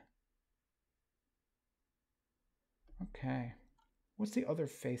 nah. Okay. What's the other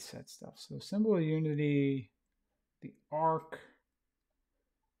faith set stuff? So Symbol of Unity, the Ark.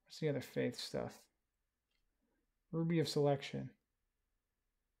 What's the other faith stuff? Ruby of Selection.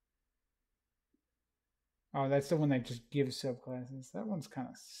 Oh, that's the one that just gives subclasses. That one's kind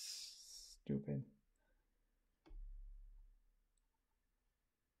of stupid.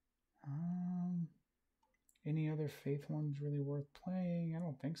 Any other faith ones really worth playing? I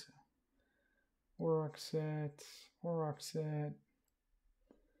don't think so. Auroch set.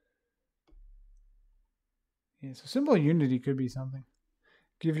 Yeah, so Symbol of Unity could be something.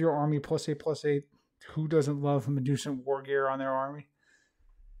 Give your army +8/+8. Who doesn't love Medusan war gear on their army?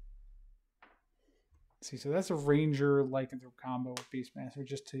 Let's see, so that's a Ranger Lycanthrope combo with Beastmaster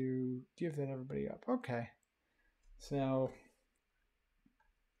just to give that everybody up. Okay. So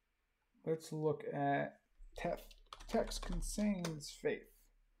let's look at text contains faith.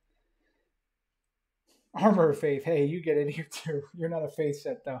 Armor of Faith. Hey, you get it here too. You're not a faith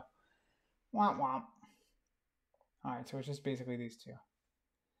set though. Womp womp. Alright, so it's just basically these two.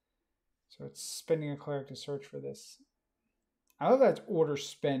 So it's spending a cleric to search for this. I love that it's order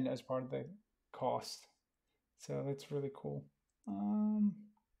spend as part of the cost. So that's really cool.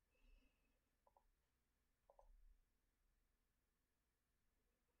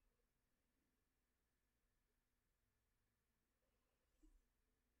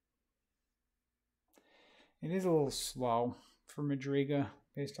 It is a little slow for Madriga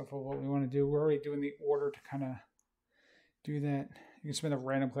based off of what we want to do. We're already doing the order to kind of do that. You can spend a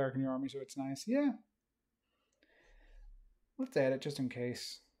random cleric in your army, so it's nice. Yeah. Let's add it just in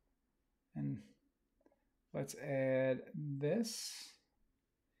case. And let's add this.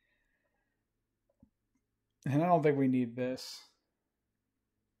 And I don't think we need this.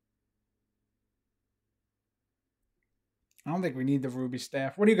 I don't think we need the Ruby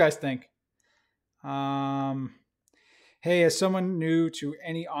Staff. What do you guys think? Hey, as someone new to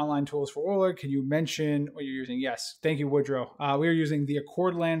any online tools for Warlord, can you mention what you're using? Yes, thank you, Woodrow. We are using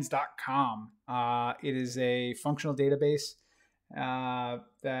theaccordlands.com. It is a functional database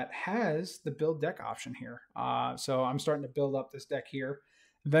that has the build deck option here. So I'm starting to build up this deck here.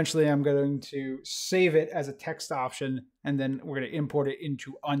 Eventually, I'm going to save it as a text option, and then we're going to import it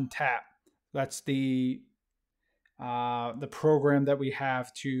into Untap. That's the program that we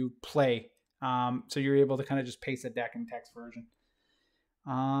have to play. So you're able to kind of just paste a deck in text version.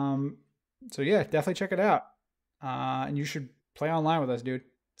 So yeah, definitely check it out. And you should play online with us, dude.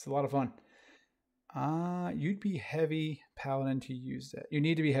 It's a lot of fun. You'd be heavy paladin to use that. You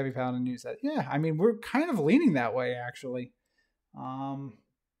need to be heavy paladin to use that. Yeah, I mean, we're kind of leaning that way, actually.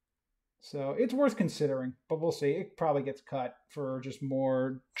 So it's worth considering, but we'll see. It probably gets cut for just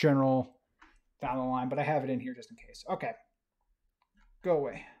more general down the line, but I have it in here just in case. Okay. Go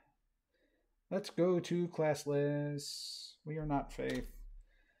away. Let's go to class list. We are not faith.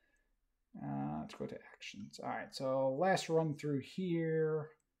 Let's go to actions. All right, so last run through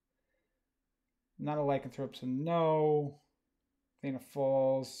here. Not a lycanthrope, so no. Thane of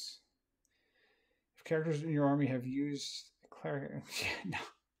Falls. If characters in your army have used cleric, no,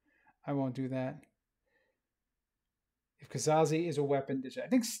 I won't do that. If Kazazi is a weapon, I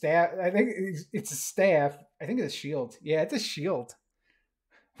think staff. I think it's a staff. I think it's a shield. Yeah, it's a shield.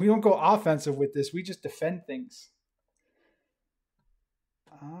 We don't go offensive with this. We just defend things.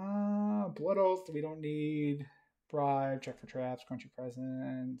 Blood Oath. We don't need. Bribe. Check for traps. Crunchy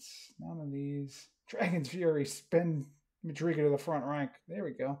presence. None of these. Dragon's Fury. Spend Madriga to the front rank. There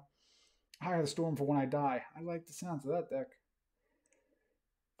we go. Hire the Storm for when I die. I like the sounds of that deck.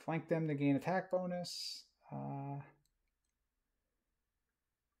 Flank them to gain attack bonus.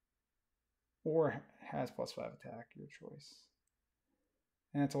 Or has +5 attack. Your choice.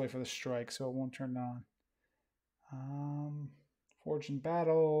 And it's only for the strike, so it won't turn on. Forge in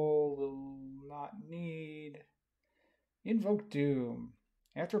Battle will not need. Invoke Doom.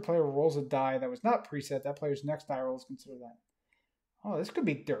 After a player rolls a die that was not preset, that player's next die roll is considered that. Oh, this could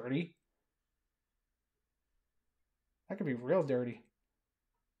be dirty. That could be real dirty.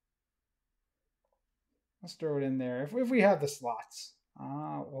 Let's throw it in there. If we have the slots.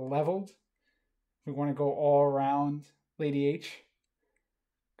 Leveled. If we want to go all around Lady H.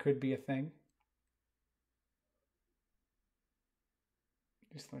 Could be a thing.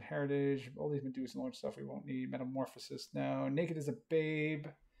 Distant Heritage, all these Medusa Lord stuff we won't need. Metamorphosis, no. Naked as a Babe.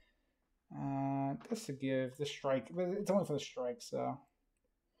 That's to give. The strike, it's only for the strike, so.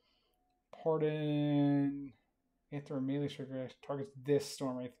 Pardon. After a melee trigger targets this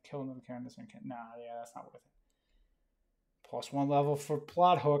storm wraith, kill another character. This one can't. Nah, yeah, that's not worth it. +1 level for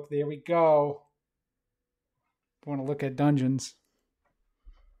Plot Hook. There we go. Want to look at dungeons.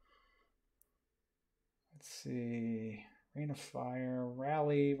 Let's see. Rain of Fire.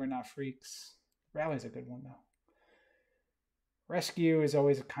 Rally. We're not freaks. Rally's a good one, though. Rescue is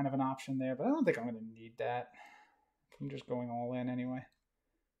always kind of an option there, but I don't think I'm going to need that. I'm just going all in anyway.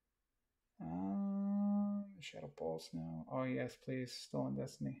 Shadow Pulse now. Oh, yes, please. Stolen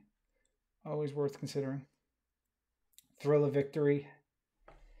Destiny. Always worth considering. Thrill of Victory.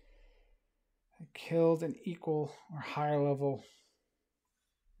 I killed an equal or higher level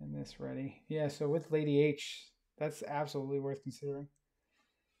in this ready. Yeah, so with Lady H, that's absolutely worth considering.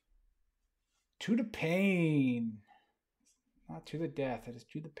 Two to Pain. Not to the death, it is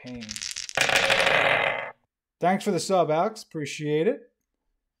to the pain. Thanks for the sub, Alex. Appreciate it.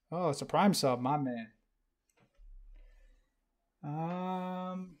 Oh, it's a prime sub, my man.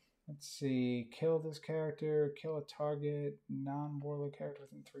 Let's see. Kill this character. Kill a target. Non-warlord character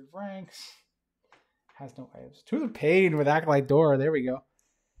within 3 ranks. Has no items. To the pain with Acolyte Dora. There we go.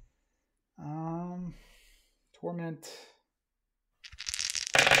 Torment.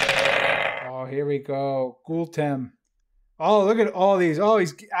 Oh, here we go. Gultem. Oh, look at all these. Oh,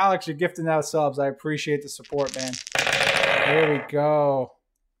 Alex, you're gifting out subs. I appreciate the support, man. There we go.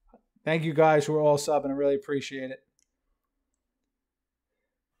 Thank you guys who are all subbing. I really appreciate it.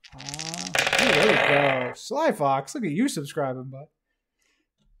 There we go. Sly Fox, look at you subscribing, bud.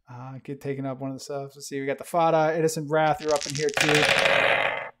 Get taking up one of the subs. Let's see. We got the Fada, Innocent Wrath. You're up in here too.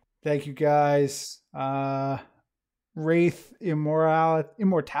 Thank you guys. Wraith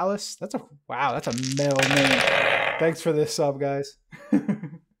Immortalis. That's a metal name. Thanks for this sub, guys.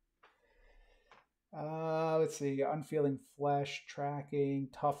 Let's see. Unfeeling Flesh, Tracking,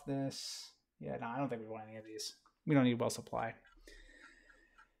 Toughness. Yeah, no, I don't think we want any of these. We don't need well supply.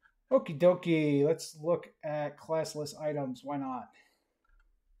 Okie dokie. Let's look at classless items. Why not?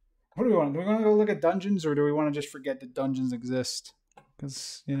 What do we want? Do we want to go look at dungeons, or do we want to just forget that dungeons exist?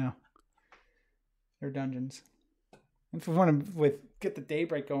 Because, you know, they're dungeons. If we want to get the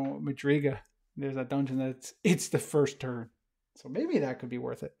daybreak going with Madriga, there's a dungeon it's the first turn. So maybe that could be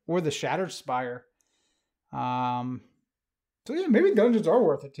worth it. Or the Shattered Spire. So yeah, maybe dungeons are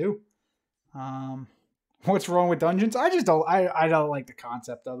worth it too. What's wrong with dungeons? I just don't I don't like the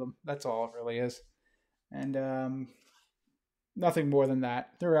concept of them. That's all it really is. And nothing more than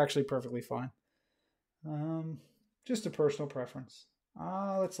that. They're actually perfectly fine. Just a personal preference.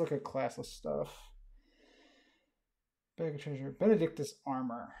 Let's look at classless stuff. Bag of treasure. Benedictus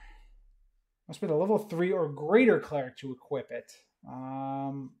armor. Must spend a level 3 or greater cleric to equip it.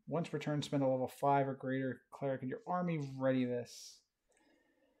 Once per turn, spend a level 5 or greater cleric in your army. Ready this.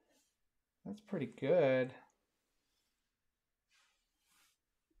 That's pretty good.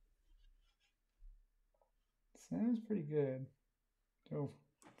 Sounds pretty good. So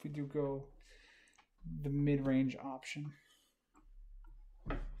if we do go the mid-range option.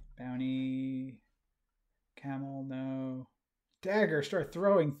 Bounty. Camel, no. Dagger, start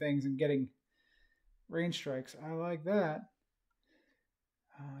throwing things and getting range strikes. I like that.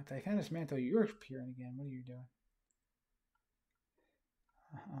 Tithanus Mantle, you're appearing again. What are you doing?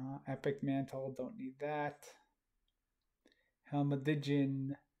 Epic Mantle, don't need that.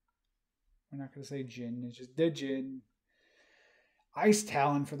 Helmadigen. We're not going to say Jin, it's just Dijin. Ice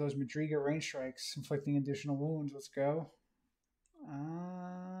Talon for those Madriga range strikes, inflicting additional wounds. Let's go.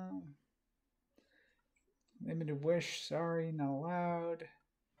 Limited Wish, sorry, not allowed.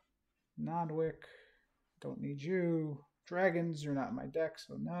 Nodwick, don't need you. Dragons, you're not in my deck,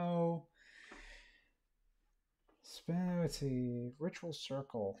 so no. Spend, let's see, Ritual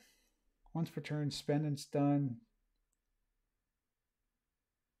Circle. Once per turn, spend and stun.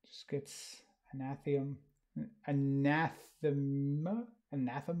 Just gets Anathema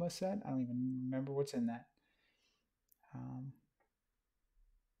set. I don't even remember what's in that.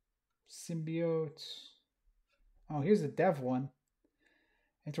 Symbiote. Oh, here's the dev one.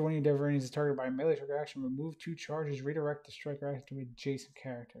 Enter one of your dev ratings is targeted by a melee trigger action. Remove 2 charges. Redirect the striker action to an adjacent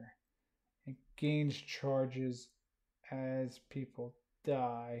character. It gains charges as people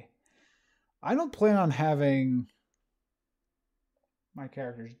die. I don't plan on having my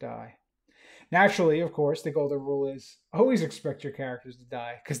characters die. Naturally, of course, the golden rule is always expect your characters to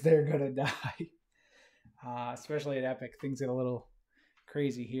die because they're going to die. Especially at Epic. Things get a little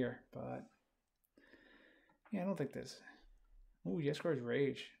crazy here, but yeah, I don't think this. Ooh, Yeskar's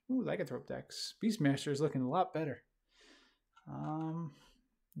Rage. Ooh, Lycanthrope decks. Beastmaster is looking a lot better.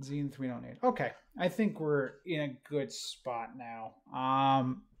 Zenith we don't need. Okay, I think we're in a good spot now.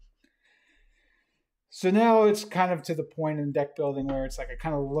 So now it's kind of to the point in deck building where it's like I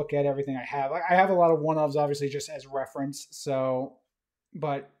kind of look at everything I have. I have a lot of one-ofs, obviously, just as reference. So,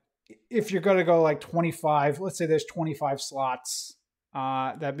 but if you're going to go like 25, let's say there's 25 slots.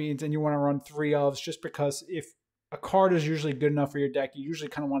 That means, and you want to run 3 ofs just because if a card is usually good enough for your deck, you usually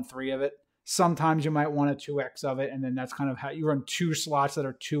kind of want 3 of it. Sometimes you might want a 2x of it, and then that's kind of how you run 2 slots that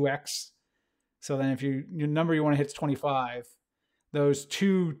are 2x. So then if your number you want to hit is 25, those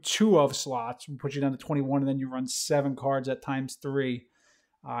two of slots will put you down to 21, and then you run 7 cards at times 3,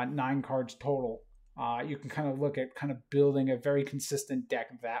 9 cards total. You can kind of look at kind of building a very consistent deck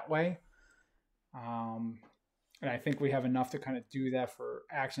that way. And I think we have enough to kind of do that for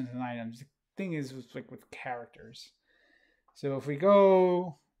actions and items. The thing is like with characters. So if we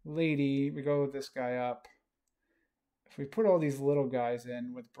go Lady, we go with this guy up. if we put all these little guys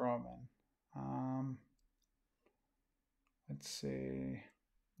in with Broman, let's see.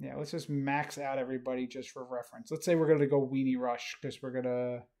 Yeah, let's just max out everybody just for reference. Let's say we're going to go Weenie Rush because we're going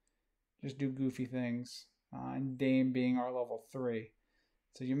to just do goofy things. And Dame being our level 3.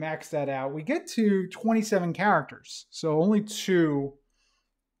 So you max that out. We get to 27 characters. So only 2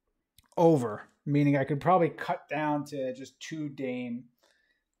 over, meaning I could probably cut down to just 2 Dame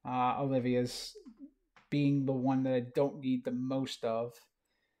Olivia's being the one that I don't need the most of.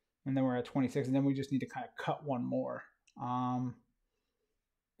 And then we're at 26, and then we just need to kind of cut one more.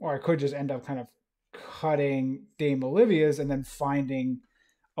 Or I could just end up kind of cutting Dame Olivia's and then finding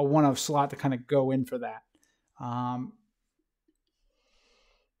a one-of slot to kind of go in for that. So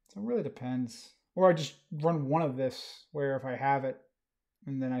it really depends. Or I just run one of this where if I have it,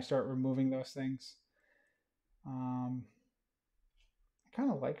 and then I start removing those things. I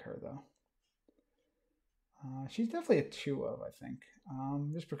kind of like her though. She's definitely a 2-of, I think,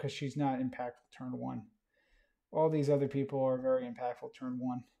 just because she's not impactful turn 1. All these other people are very impactful turn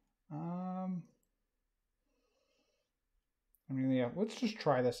 1. I mean, yeah, let's just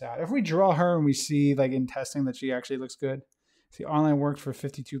try this out. If we draw her and we see, like, in testing that she actually looks good. See, online worked for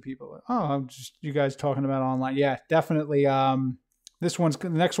 52 people. Oh, I'm just you guys talking about online. Yeah, definitely. The next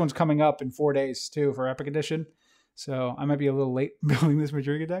one's coming up in 4 days, too, for Epic Edition. So I might be a little late building this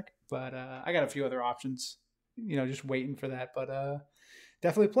Madriga deck, but I got a few other options, just waiting for that. But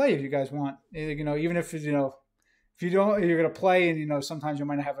definitely play if you guys want. Even if, if you don't, you're going to play and, sometimes you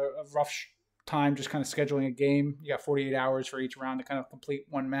might have a rough time just kind of scheduling a game. You got 48 hours for each round to kind of complete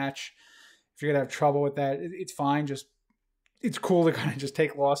one match. If you're going to have trouble with that, it's fine. It's cool to kind of just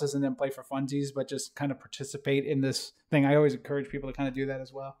take losses and then play for funsies, but just kind of participate in this thing. I always encourage people to kind of do that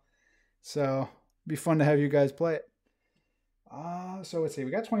as well. So it'd be fun to have you guys play it. So let's see.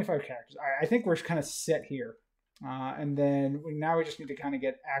 We got 25 characters. I think we're kind of set here. And then now we just need to kind of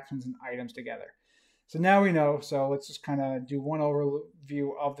get actions and items together. So now we know. So let's just kind of do one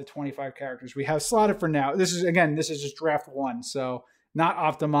overview of the 25 characters we have slotted for now. This is just draft 1. So not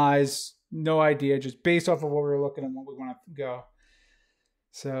optimized, no idea, just based off of what we were looking at and what we want to go.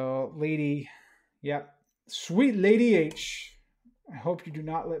 So Lady, yep. Sweet Lady H. I hope you do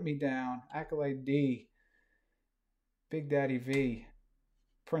not let me down. Acolyte D. Big Daddy V.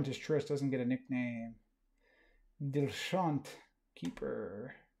 Apprentice Triss doesn't get a nickname. Dilshant.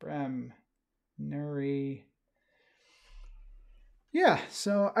 Keeper. Brem. Nuri. Yeah,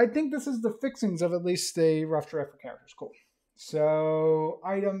 so I think this is the fixings of at least a rough draft for characters. Cool. So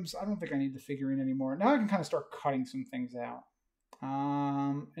items, I don't think I need to figure in anymore. Now I can kind of start cutting some things out.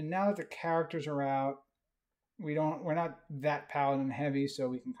 And now that the characters are out, we're not that paladin heavy, so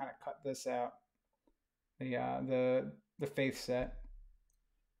we can kind of cut this out. The faith set.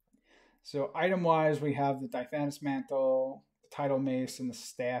 So item wise, we have the Diaphanous Mantle, the Tidal Mace, and the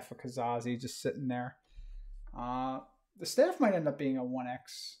Staff of Kazazi just sitting there. The staff might end up being a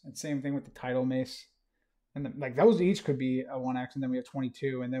 1x, and same thing with the Tidal Mace. And those each could be a 1x, and then we have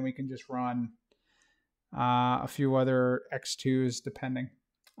 22, and then we can just run a few other x2s depending.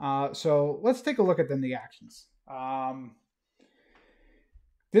 So let's take a look at then the actions.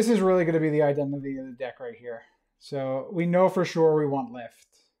 This is really going to be the identity of the deck right here. So we know for sure we want Lift.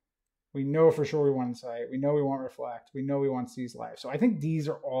 We know for sure we want Insight. We know we want Reflect. We know we want Seize Life. So I think these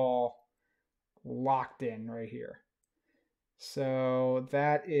are all locked in right here. So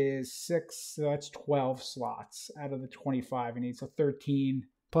that is 6. So that's 12 slots out of the 25 we need. So 13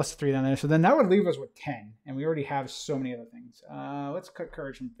 plus 3 down there. So then that would leave us with 10. And we already have so many other things. Let's cut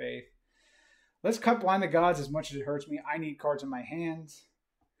Courage and Faith. Let's cut Blind the Gods as much as it hurts me. I need cards in my hands.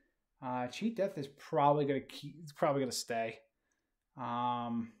 Cheat Death is probably going to It's probably going to stay.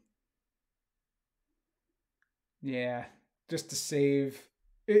 Yeah, just to save.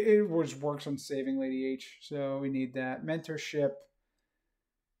 It works on saving Lady H, so we need that. Mentorship.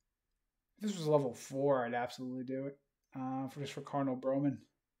 If this was level 4, I'd absolutely do it. For Cardinal Broman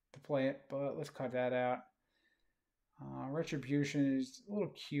to play it, but let's cut that out. Retribution is a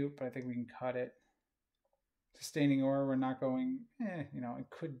little cute, but I think we can cut it. Sustaining Aura, we're not going, it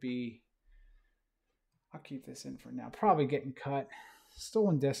could be. I'll keep this in for now. Probably getting cut.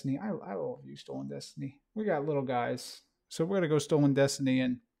 Stolen Destiny. I love you, Stolen Destiny. We got little guys. So we're going to go Stolen Destiny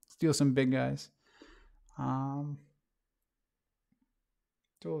and steal some big guys. Duel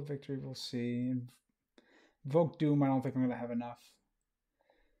of Victory, we'll see. Invoke Doom, I don't think I'm going to have enough.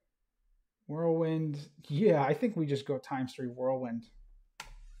 Whirlwind. Yeah, I think we just go ×3 Whirlwind.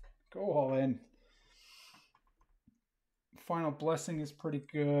 Go all in. Final Blessing is pretty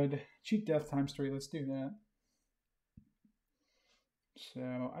good. Cheat Death ×3. Let's do that.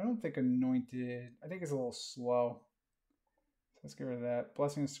 So I don't think Anointed. I think it's a little slow. Let's get rid of that.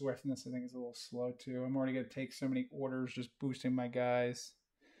 Blessing of Swiftness, I think, is a little slow too. I'm already going to take so many orders just boosting my guys.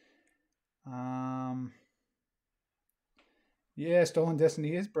 Yeah, Stolen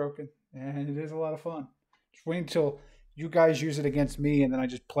Destiny is broken, and it is a lot of fun. Just wait until you guys use it against me, and then I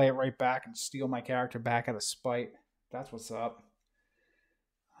just play it right back and steal my character back out of spite. That's what's up.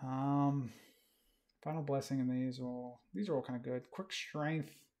 Final Blessing, and these are all kind of good. Quick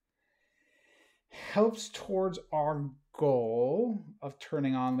Strength helps towards our goal of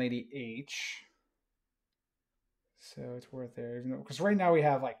turning on Lady H. So it's worth there, even though, because right now we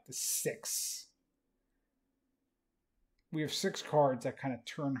have like the 6. We have 6 cards that kind of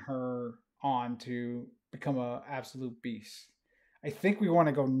turn her on to become an absolute beast. I think we want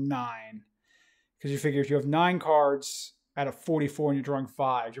to go 9, because you figure if you have 9 cards out of 44 and you're drawing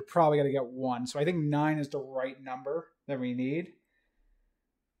 5, you're probably going to get 1. So I think 9 is the right number that we need.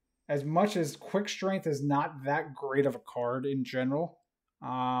 As much as Quick Strength is not that great of a card in general,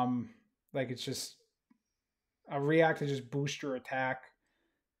 like it's just a react to just boost your attack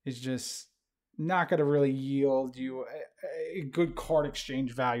is just not going to really yield you a good card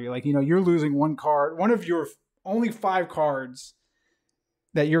exchange value. Like, you know, you're losing 1 card, one of your only 5 cards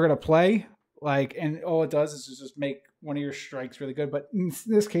that you're going to play, like, and all it does is just make one of your strikes really good. But in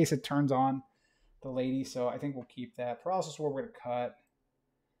this case, it turns on the lady, so I think we'll keep that. Paralysis Sword we're going to cut.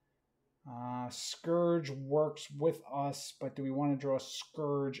 Scourge works with us, but do we want to draw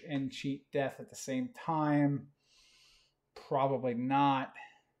Scourge and cheat Death at the same time? Probably not.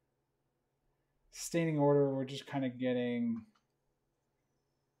 Staining Order, we're just kind of getting...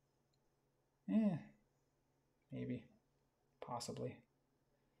 maybe. Possibly.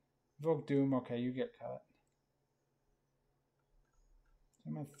 Invoke Doom, okay, you get cut.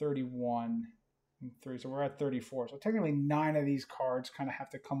 I'm at 31 and 3, so we're at 34. So technically 9 of these cards kind of have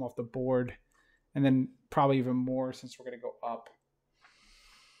to come off the board, and then probably even more since we're going to go up.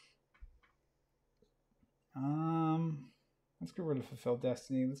 Let's get rid of Fulfill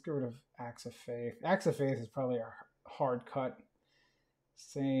Destiny. Let's get rid of Acts of Faith. Acts of Faith is probably a hard cut.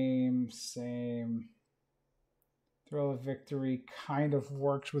 Same. Thrill of Victory kind of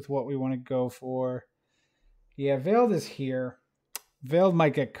works with what we want to go for. Yeah, Veiled is here. Veiled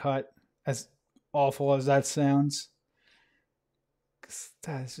might get cut, as awful as that sounds.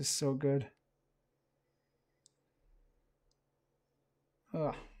 That is just so good.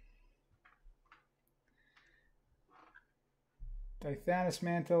 Ugh. Tithanus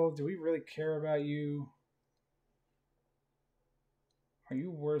Mantle, do we really care about you? Are you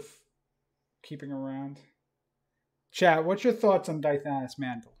worth keeping around? Chat, what's your thoughts on Tithanus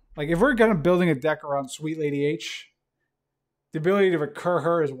Mantle? Like, if we're kind of building a deck around Sweet Lady H, the ability to recur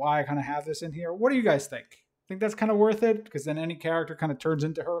her is why I kind of have this in here. What do you guys think? Think that's kind of worth it? Because then any character kind of turns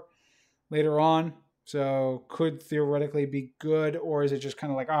into her later on. So could theoretically be good, or is it just kind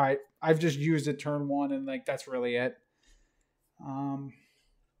of like, all right, I've just used it turn 1 and like that's really it.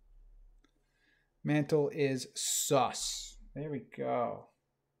 Mantle is sus. There we go.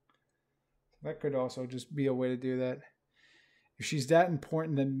 That could also just be a way to do that. If she's that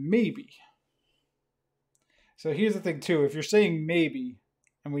important, then maybe. So here's the thing too. If you're saying maybe,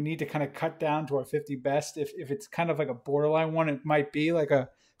 and we need to kind of cut down to our 50 best, if it's kind of like a borderline one, it might be like a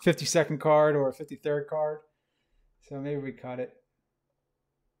 52nd card or a 53rd card. So maybe we cut it.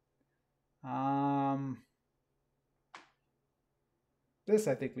 This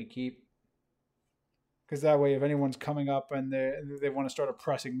I think we keep. Because that way, if anyone's coming up and they want to start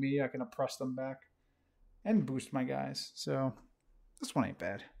oppressing me, I can oppress them back. And boost my guys. So this one ain't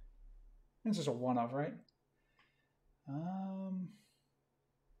bad. It's just a one-of, right?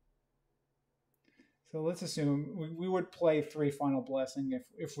 So let's assume we would play 3 Final Blessing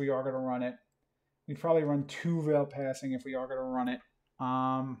if we are going to run it. We'd probably run 2 Veil Passing if we are going to run it.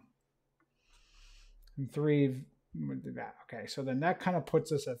 And 3 would do that. Okay, so then that kind of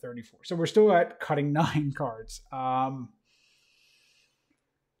puts us at 34. So we're still at cutting 9 cards. What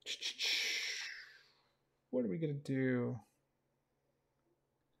are we going to do?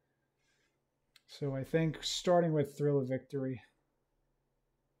 So I think starting with Thrill of Victory.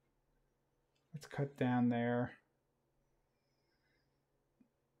 Let's cut down there.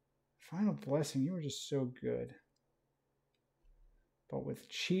 Final Blessing, you were just so good. But with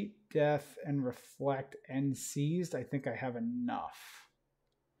Cheat, Death, and Reflect and Seized, I think I have enough.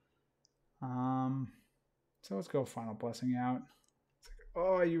 So let's go Final Blessing out. It's like,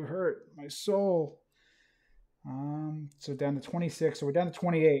 oh, you hurt my soul. So down to 26. So we're down to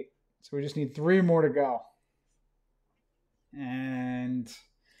 28. So we just need 3 more to go. And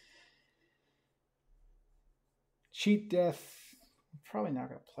Cheat Death, we're probably not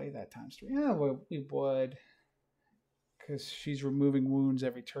going to play that times 3. Yeah, we would. because she's removing wounds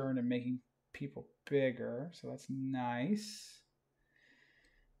every turn and making people bigger. So that's nice.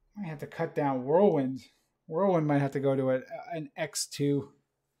 Might have to cut down Whirlwind. Whirlwind might have to go to an X2.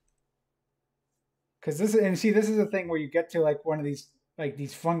 Because this is the thing where you get to like one of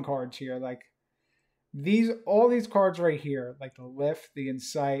these fun cards here, like all these cards right here, like the Lift, the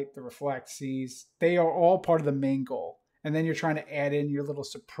Insight, the Reflect, Seize, they are all part of the main goal. And then you're trying to add in your little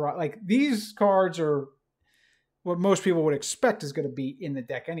surprise. Like these cards are what most people would expect is going to be in the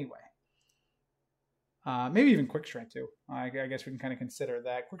deck anyway. Maybe even Quick Strength too. I guess we can kind of consider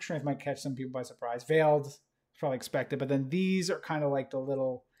that. Quick Strength might catch some people by surprise. Veiled is probably expected, but then these are kind of like the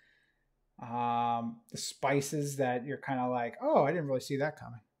little the spices that you're kind of like, oh, I didn't really see that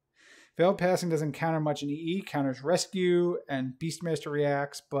coming. Veiled Passing doesn't counter much in EE, counters Rescue and Beastmaster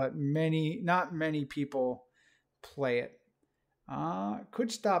reacts, but not many people play it.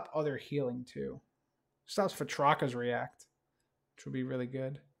 Could stop other healing too. Stops Fatraka's react, which would be really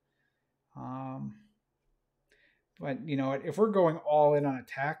good. But you know what? If we're going all in on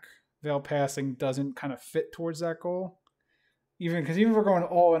attack, Veiled Passing doesn't kind of fit towards that goal. Even if we're going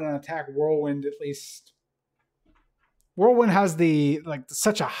all in on attack, Whirlwind at least. Whirlwind has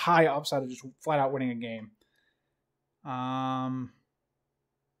such a high upside of just flat out winning a game.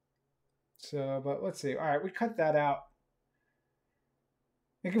 But let's see. All right, we cut that out.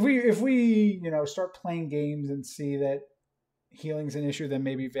 Like if we start playing games and see that healing's an issue, then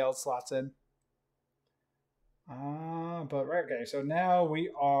maybe Veiled slots in. But right, okay. So now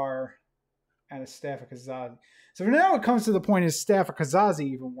we are at a Staff of Kazazi. So now it comes to the point: is Staff of Kazazi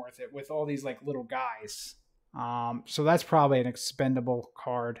even worth it with all these like little guys? So that's probably an expendable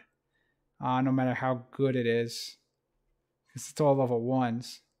card, no matter how good it is, because it's all level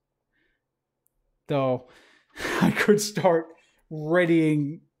 1s. Though I could start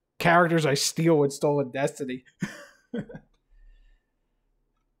readying characters I steal with Stolen Destiny.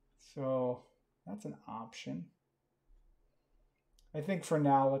 So that's an option. I think for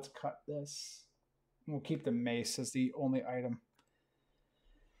now, let's cut this. We'll keep the mace as the only item.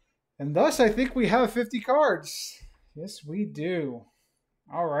 And thus, I think we have 50 cards. Yes, we do.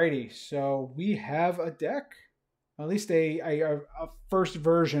 Alrighty, so we have a deck. At least a first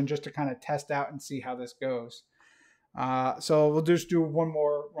version just to kind of test out and see how this goes. So we'll just do one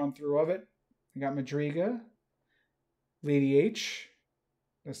more run through of it. We got Madriga, Lady H,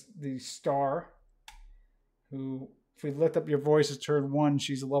 the star, who, if we lift up your voices turn 1,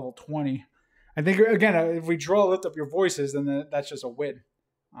 she's level 20. I think, again, if we draw Lift Up Your Voices, then that's just a win.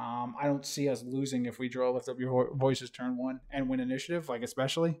 I don't see us losing if we draw Lift Up Your Voices turn 1 and win initiative, like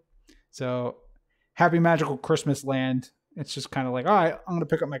especially. So, Happy Magical Christmas Land. It's just kind of like, all right, I'm going to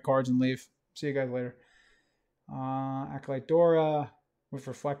pick up my cards and leave. See you guys later. Acolyte Dora with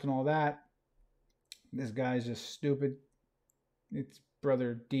Reflect and all that. This guy's just stupid. It's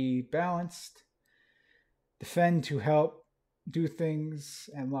Brother D balanced. Defend to help do things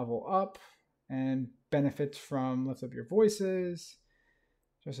and level up. And benefits from Lift Up Your Voices.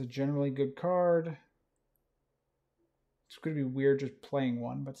 Just a generally good card. It's going to be weird just playing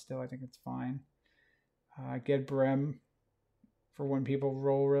one, but still I think it's fine. Get Brem for when people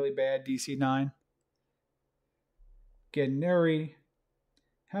roll really bad, DC 9. Get Nuri.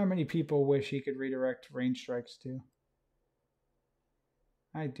 How many people wish he could redirect range strikes to?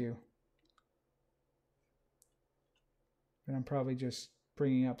 I do. But I'm probably just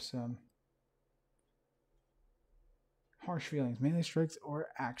bringing up some harsh feelings, melee strikes or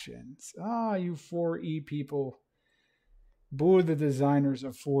actions. You 4E people. Boo the designers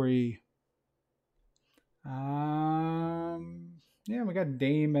of 4E. Yeah, we got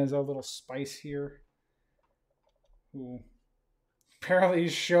Dame as our little spice here. Who apparently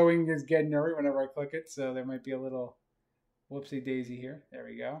is showing his Get Nuri whenever I click it, so there might be a little whoopsie daisy here. There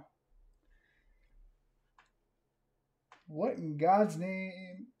we go. What in God's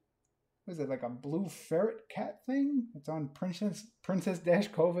name? Was it like a blue ferret cat thing? It's on Princess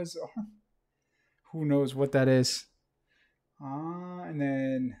Dashkova's arm. Who knows what that is? And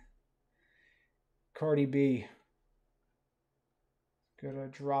then Cardi B. Gonna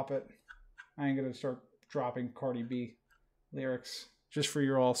drop it. I ain't gonna start dropping Cardi B lyrics just for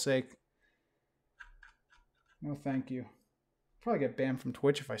your all sake. No, thank you. Probably get banned from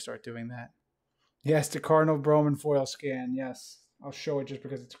Twitch if I start doing that. Yes, the Cardinal Broman foil scan. Yes. I'll show it just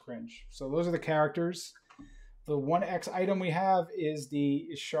because it's cringe. So those are the characters. The 1X item we have is the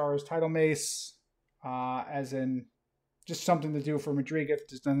Ishara's Title Mace, as in just something to do for Madriga if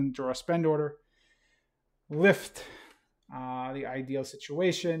it doesn't draw a spend order. Lift, the Ideal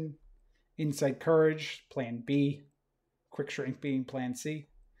Situation. Insight Courage, Plan B. Quick Strength being Plan C.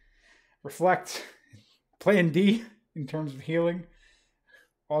 Reflect, Plan D. in terms of healing.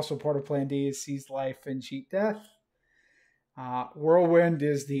 Also, part of Plan D is seize life and cheat death. Whirlwind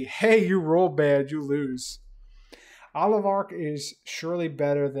is the hey, you roll bad, you lose. Olive Arc is surely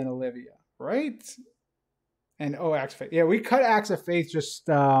better than Olivia, right? And Axe of Faith. Yeah, we cut Axe of Faith just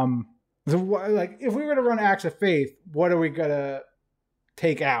like if we were to run Axe of Faith, what are we gonna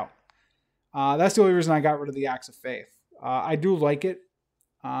take out? That's the only reason I got rid of the Axe of Faith. I do like it.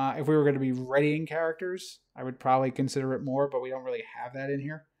 If we were going to be readying characters, I would probably consider it more, but we don't really have that in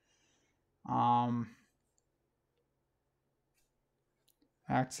here.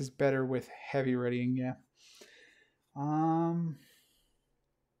 Axe is better with heavy readying, yeah.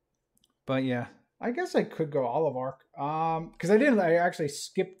 But yeah, I guess I could go Olive Arc. Because I actually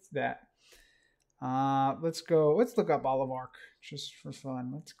skipped that. Let's look up Olive Arc just for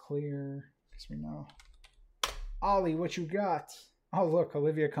fun. Let's clear, because we know. Ollie, what you got? Oh, look,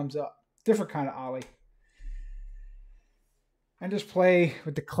 Olivia comes up. Different kind of Ollie. And just play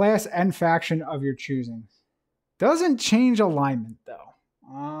with the class and faction of your choosing. Doesn't change alignment, though.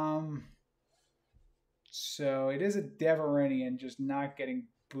 So it is a Deverinian, just not getting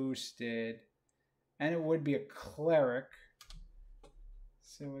boosted. And it would be a cleric.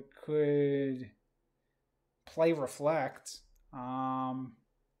 So it could play Reflect.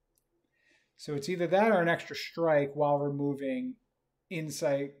 So it's either that or an extra strike while removing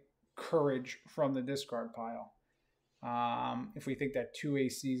Insight, Courage from the discard pile. If we think that 2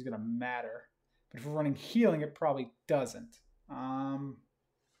 AC is going to matter. But if we're running healing, it probably doesn't.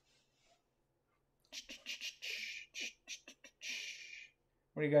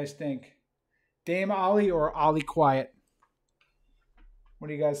 What do you guys think? Dame Ollie or Ollie Quiet? What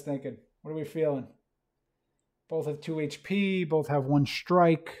are you guys thinking? What are we feeling? Both have 2 HP. Both have 1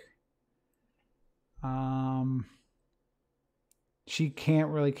 strike. She can't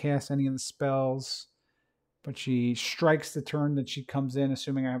really cast any of the spells, but she strikes the turn that she comes in,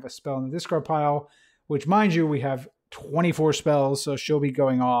 assuming I have a spell in the discard pile, which, mind you, we have 24 spells, so she'll be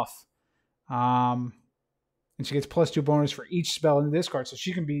going off. And she gets +2 bonus for each spell in the discard, so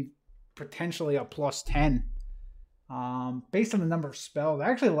she can be potentially a +10. Based on the number of spells, I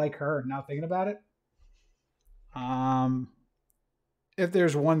actually like her, now thinking about it. If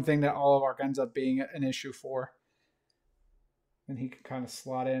there's one thing that Olive Arc ends up being an issue for, then he can kind of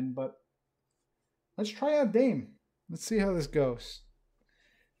slot in. But let's try out Dame. Let's see how this goes.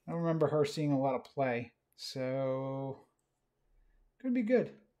 I don't remember her seeing a lot of play, so could be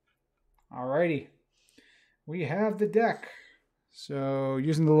good. Alrighty, we have the deck. So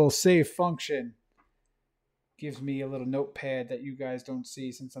using the little save function gives me a little notepad that you guys don't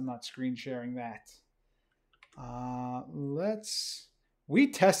see since I'm not screen sharing that. We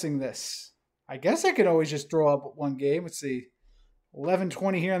testing this. I guess I could always just draw up one game. Let's see.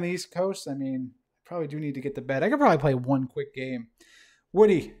 11:20 here on the East Coast. I mean, I probably do need to get to bed. I could probably play one quick game.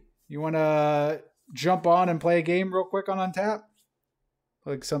 Woody, you want to jump on and play a game real quick on Untap?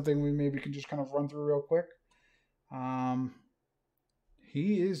 Like something we maybe can just kind of run through real quick.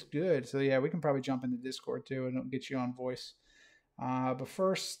 He is good. So yeah, we can probably jump into Discord too and get you on voice. But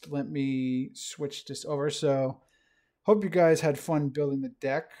first, let me switch this over. So hope you guys had fun building the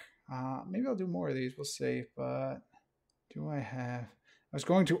deck. Maybe I'll do more of these. We'll see. But do I have... I was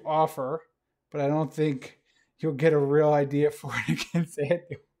going to offer, but I don't think you'll get a real idea for it against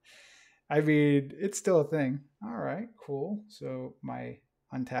Anthony. I mean, it's still a thing. All right, cool. So my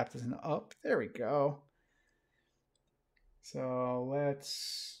Untapped isn't up. There we go. So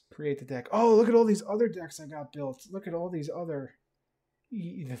let's create the deck. Oh, look at all these other decks I got built. Look at all these other...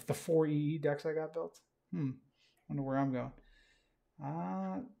 the 4 EE decks I got built. Wonder where I'm going.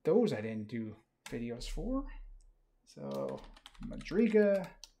 Those I didn't do videos for. So Madriga,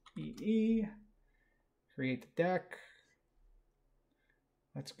 EE, create the deck.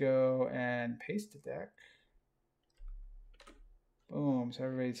 Let's go and paste the deck. Boom, so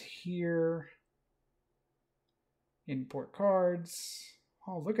everybody's here. Import cards.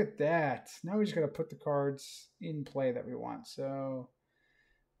 Oh, look at that. Now we just got to put the cards in play that we want. So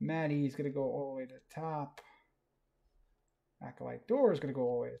Maddie's going to go all the way to the top. Acolyte Door is going to go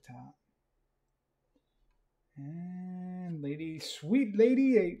all the way to the top. And Sweet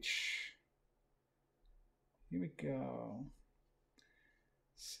Lady H. Here we go.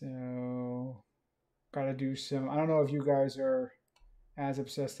 So, gotta do some... I don't know if you guys are as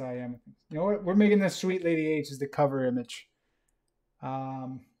obsessed as I am. You know what? We're making this Sweet Lady H as the cover image.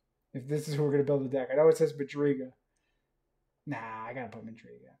 If this is who we're going to build the deck. I know it says Madriga. Nah, I gotta put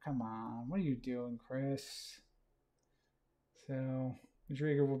Madriga. Come on. What are you doing, Chris? So,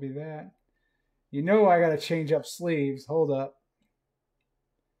 Madriga will be that. You know I gotta change up sleeves. Hold up.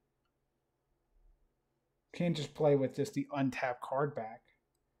 Can't just play with just the untapped card back.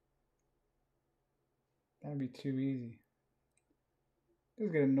 That'd be too easy.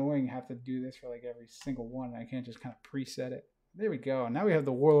 It's get annoying to have to do this for like every single one. I can't just kind of preset it. There we go. Now we have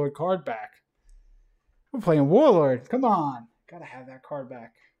the Warlord card back. We're playing Warlord. Come on. Gotta have that card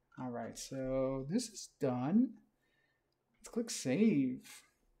back. All right, so this is done. Let's click save.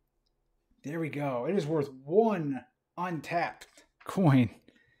 There we go. It is worth 1 untapped coin.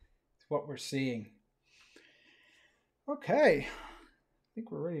 That's what we're seeing. Okay. I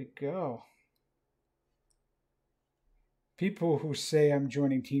think we're ready to go. People who say I'm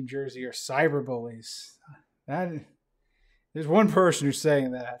joining Team Jersey are cyberbullies. There's one person who's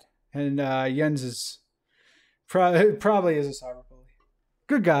saying that, and Jens is probably is a cyberbully.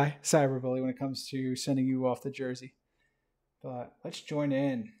 Good guy, cyberbully, when it comes to sending you off the jersey. But let's join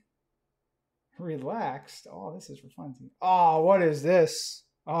in. Relaxed. Oh, this is for fun. Oh, what is this?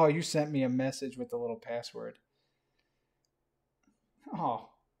 Oh, you sent me a message with the little password. Oh,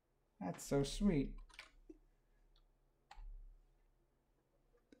 that's so sweet.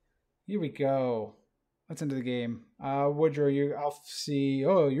 Here we go. Let's enter the game. Woodrow, I'll see.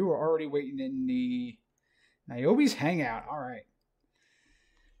 Oh, you were already waiting in the Niobe's hangout. All right.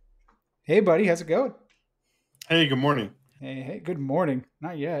 Hey, buddy, how's it going? Hey, good morning. Hey, good morning.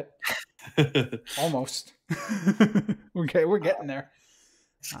 Not yet. Almost. Okay, we're getting there.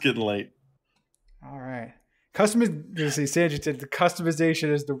 It's getting late. All right. Sanji said the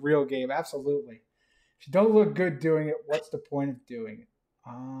customization is the real game. Absolutely. If you don't look good doing it, what's the point of doing it?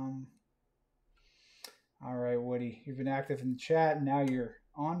 All right, Woody. You've been active in the chat, and now you're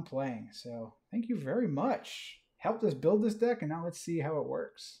on playing. So thank you very much. Helped us build this deck, and now let's see how it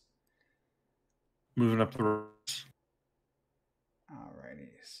works. Moving up the roads. Alrighty,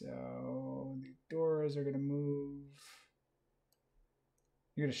 so the Doras are going to move.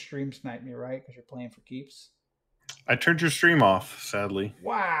 You're going to stream snipe me, right? Because you're playing for keeps. I turned your stream off, sadly.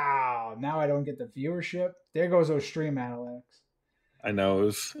 Wow, now I don't get the viewership. There goes those stream analytics. I know, it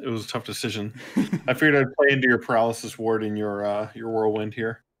was a tough decision. I figured I'd play into your paralysis ward in your whirlwind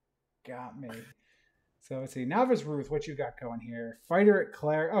here. Got me. So let's see. Novice Ruth, what you got going here? Fighter at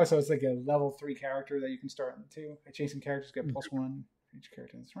Claire. Oh, so it's like a level 3 character that you can start in the 2. Chasing characters get +1 for each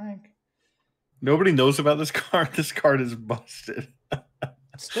character in this rank. Nobody knows about this card. This card is busted.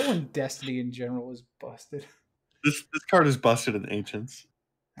 Stolen Destiny in general is busted. This card is busted in Ancients.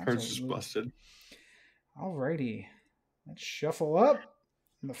 Absolutely. Card's just busted. Alrighty. Let's shuffle up.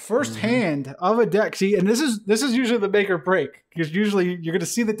 The first hand of a deck. See, and this is usually the make or break. Because usually you're gonna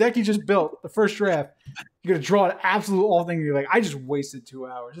see the deck you just built, the first draft. You're gonna draw an absolute all thing. And you're like, I just wasted 2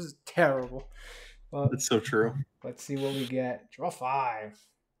 hours. This is terrible. But that's so true. Let's see what we get. Draw 5.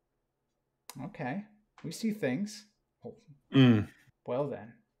 Okay. We see things. Oh. Well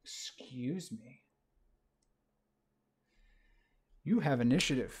then. Excuse me. You have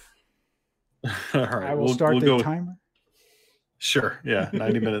initiative. All right. I will start the timer. Sure. Yeah.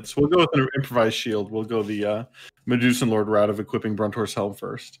 90 minutes. We'll go with an improvised shield. We'll go the Medusan Lord route of equipping Bruntor's Helm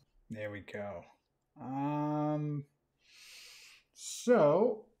first. There we go.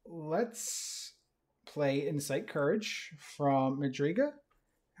 So let's play Incite Courage from Madriga.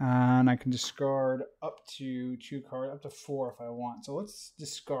 And I can discard up to 2 cards, up to 4 if I want. So let's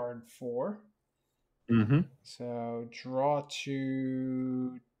discard 4. So draw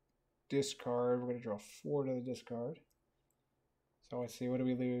 2, discard. We're going to draw 4 to the discard. So let's see, what do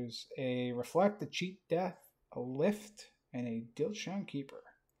we lose? A Reflect, a Cheat Death, a Lift, and a Dilshan Keeper.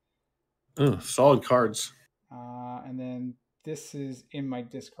 Solid cards. And then this is in my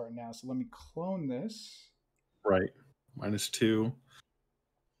discard now. So let me clone this. Right. -2.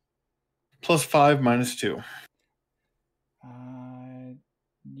 +5, -2.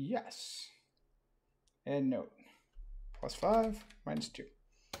 Yes. And note. +5, -2.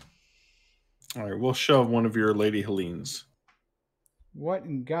 All right, we'll shove one of your Lady Helene's. What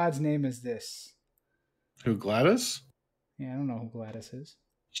in God's name is this? Who, Gladys? Yeah, I don't know who Gladys is.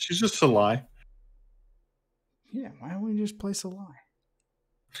 She's just Salai. Yeah, why don't we just play Salai?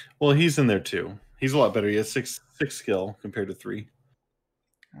 Well, he's in there too. He's a lot better. He has 6 skill compared to 3.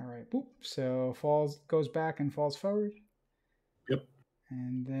 All right, boop. So goes back and falls forward. Yep.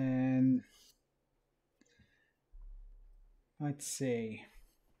 And then let's see.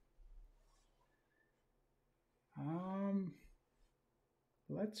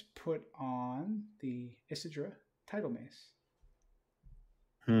 Let's put on the Isidra Tidal Mace.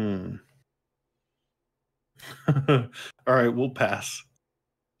 All right, we'll pass.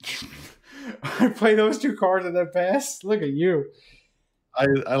 I play those 2 cards and then pass? Look at you.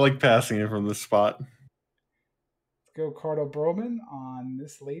 I like passing it from this spot. Let's go Cardo Broman on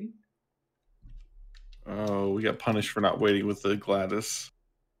this lady. Oh, we got punished for not waiting with the Gladys.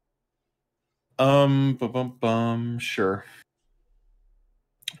 Sure.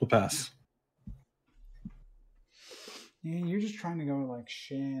 We'll pass. Yeah, you're just trying to go like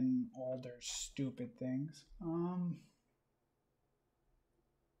Shan Alder's stupid things.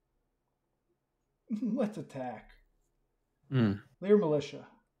 Let's attack. Lear Militia.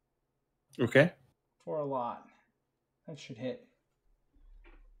 Okay. For a lot. That should hit.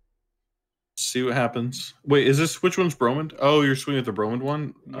 See what happens. Wait, is this which one's Bromand? Oh, you're swinging at the Bromand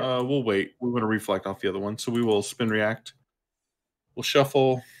one? Yep. We'll wait. We want to reflect off the other one. So we will spin react. We'll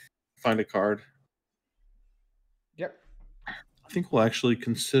shuffle, find a card. Yep. I think we'll actually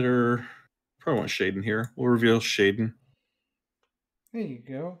consider probably want Shaden here. We'll reveal Shaden. There you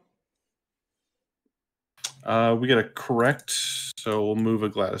go. We get a correct, so we'll move a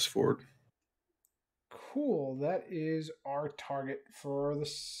Gladys forward. Cool. That is our target for the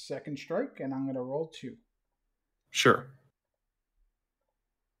second strike, and I'm going to roll 2. Sure.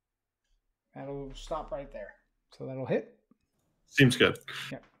 That'll stop right there. So that'll hit. Seems good.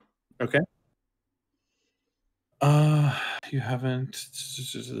 Yep. Okay. You haven't.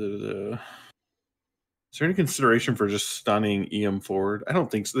 Is there any consideration for just stunning EM forward? I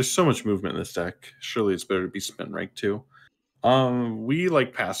don't think so. There's so much movement in this deck. Surely it's better to be spin rank too. We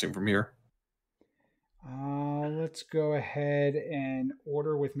like passing from here. Let's go ahead and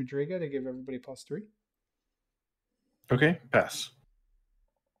order with Madriga to give everybody +3. Okay, pass.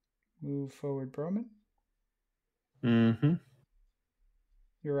 Move forward, Broman. Mm-hmm.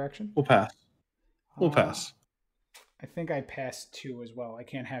 Your action? We'll pass. We'll pass. I think I passed 2 as well. I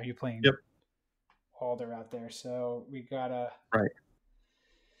can't have you playing Alder out there, so we gotta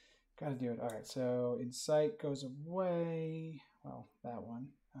do it. All right, so Insight goes away. Well, that one.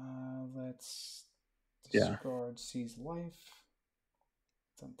 Let's discard Seize Life.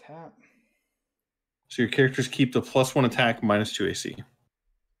 It's on tap. So your characters keep the +1 attack, -2 AC.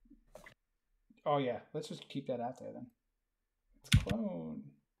 Oh yeah, let's just keep that out there then. Let's clone.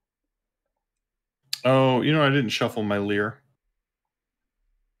 Oh, I didn't shuffle my Lear.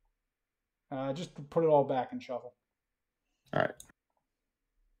 Just put it all back and shuffle. All right.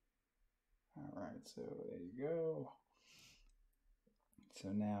 All right, so there you go.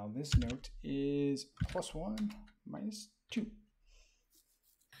 So now this note is +1, -2.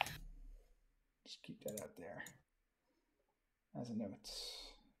 Just keep that out there as a note.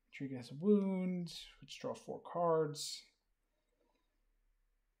 Trigger has a wound, which draw 4 cards.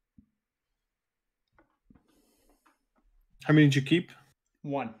 How many did you keep?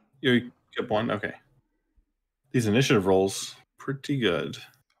 1. You kept 1? Okay. These initiative rolls, pretty good.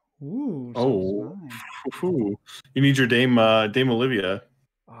 Ooh, you need your Dame Olivia.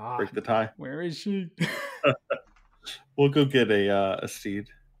 Break the tie. Where is she? We'll go get a steed.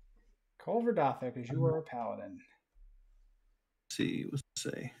 Call Verdatha, because you are a paladin. Let's see, what's it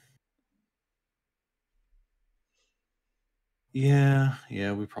say? Yeah,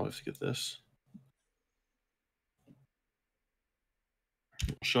 we probably have to get this.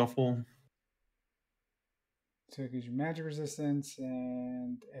 Shuffle. So it gives you magic resistance,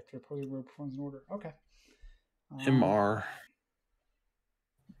 and after opposing rogue performs an order. Okay. MR.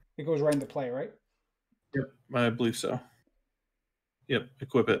 It goes right into play, right? Yep, I believe so. Yep,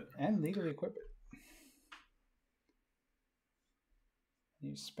 equip it. And legally equip it.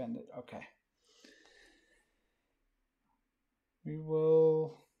 You spend it. Okay. We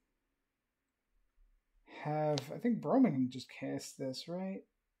will have, I think Broman can just cast this, right?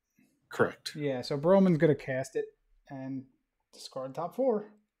 Correct. Yeah, so Broman's going to cast it and discard top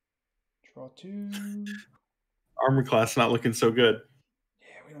 4. Draw 2. Armor class not looking so good.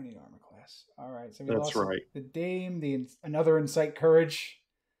 Yeah, we don't need armor class. All right, so we That's lost right. the Dame, another Insight Courage,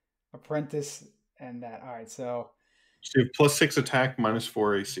 Apprentice, and that. All right, so you have +6 attack,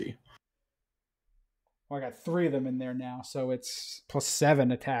 -4 AC. Well, I got 3 of them in there now, so it's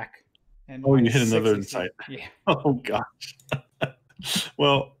 +7 attack. And you hit another AC. Insight. Yeah. Oh gosh.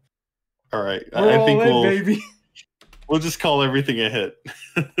 Well, all right. We're I think baby. We'll just call everything a hit.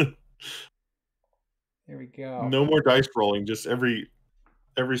 There we go. No more dice rolling. Just every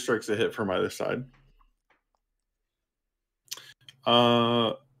strike's a hit from either side.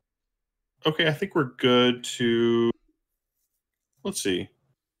 Okay, I think we're good to. Let's see.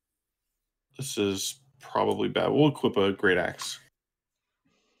 This is probably bad. We'll equip a great axe.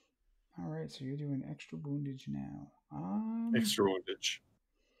 All right, so you're doing extra woundage now. Extra woundage.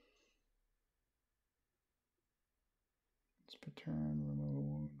 Let's return remove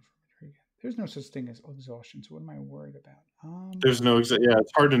wound from Madriga. There's no such thing as exhaustion, so what am I worried about? There's no yeah.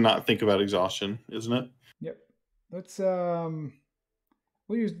 It's hard to not think about exhaustion, isn't it? Yep. Let's we'll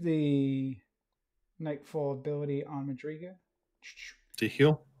use the Nightfall ability on Madriga. To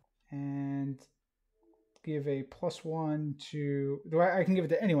heal. And give a +1 to. I can give it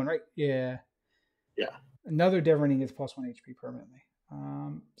to anyone, right? Yeah. Yeah. Another Deverning gets +1 HP permanently.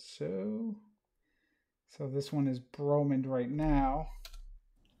 So this one is Bromaned right now,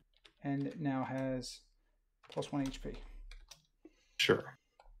 and it now has +1 HP. Sure.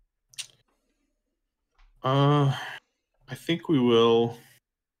 I think we will.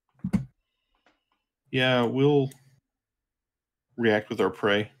 Yeah, we'll react with our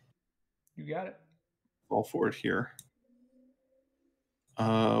prey. You got it. Fall forward here.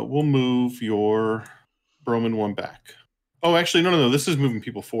 We'll move your Broman one back. Oh, actually, no. This is moving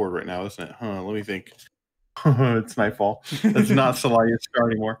people forward right now, isn't it? Let me think. It's Nightfall. That's not Salaya's Scar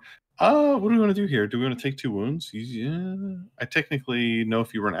anymore. What do we want to do here? Do we want to take 2 wounds? Yeah. I technically know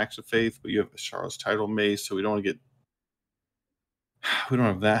if you were an Axe of Faith, but you have the Charles title mace, so we don't want to get. We don't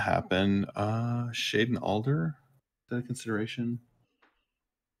have that happen. Shade and Alder. Is that a consideration?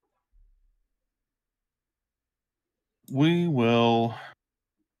 We will.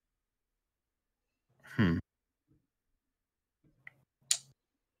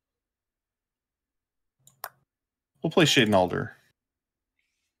 We'll play Shade and Alder.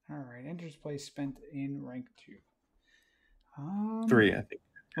 All right. Enters play spent in rank 2. 3, I think.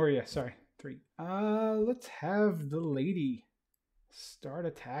 Oh yeah, sorry, 3. Let's have the lady start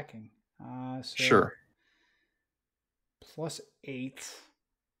attacking. So Sure. +8.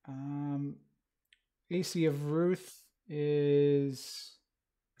 AC of Ruth is.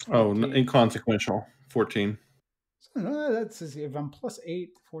 14. Oh, inconsequential. 14. So no, that's if I'm +8,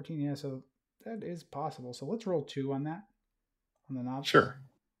 14. Yeah, so that is possible. So let's roll 2 on that. On the novice. Sure.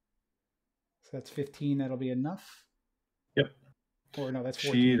 So that's 15. That'll be enough. Yep. Or no, that's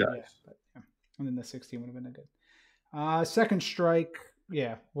 14. She dies. Yeah, but, yeah. And then the 16 would have been a good. Second strike.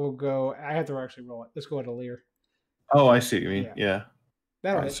 Yeah, we'll go. I have to actually roll it. Let's go at a Lear. Oh, I see what you mean. Yeah.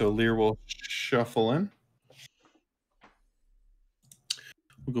 That'll All right, so Lear will shuffle in.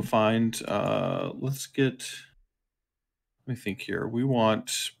 We'll go find. Let's get. Let me think here. We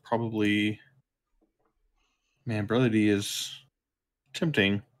want probably. Man, Brother D is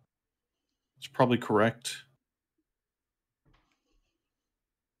tempting. It's probably correct.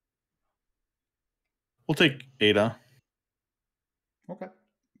 We'll take Ada. Okay. All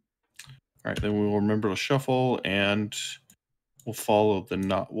right, then we will remember to shuffle, and we'll follow the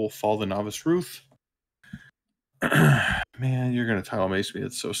novice Ruth. Man, you're gonna title mace me.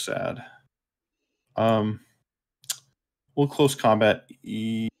 It's so sad. We'll close combat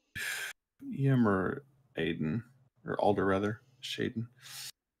Em or Aiden or Alder rather. Shaden.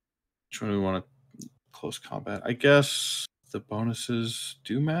 Which one do we want to close combat? I guess the bonuses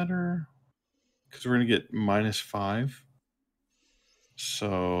do matter because we're gonna get -5.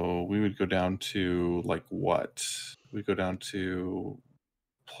 So we would go down to like what? We go down to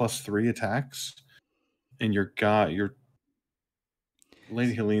 +3 attacks, and your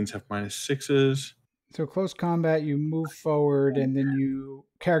Lady Helene's have -6s. So close combat, you move forward, and then you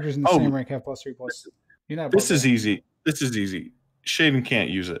characters in the same rank have +3+. You're not. This is easy. This is easy. Shaden can't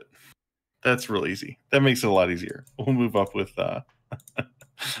use it. That's real easy. That makes it a lot easier. We'll move up with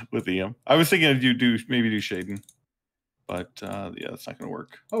with Em. I was thinking of maybe do Shaden, but yeah, that's not going to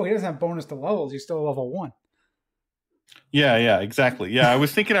work. Oh, he doesn't have bonus to levels. He's still level 1. Yeah, exactly. Yeah, I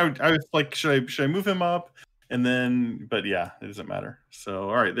was thinking I was like, should I move him up? And then, but yeah, it doesn't matter. So,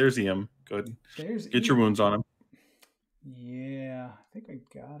 all right, there's Em. Go ahead. Get your wounds on him. Yeah, I think I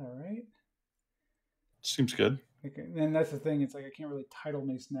got it, right? Seems good. Okay, and that's the thing. It's like I can't really title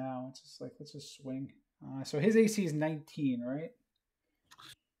mace now. It's just like, let's just swing. So his AC is 19, right?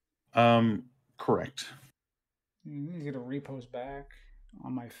 Correct. He's going to repost back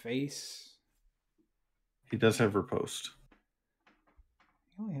on my face. He does have riposte.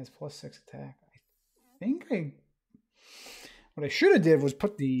 He only has +6 attack. I think what I should have did was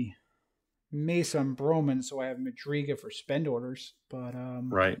put the mace on Broman so I have Madriga for spend orders. But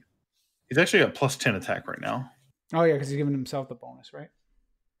right. He's actually got +10 attack right now. Oh yeah, because he's giving himself the bonus, right?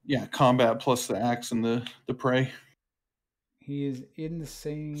 Yeah, combat plus the axe and the prey. He is in the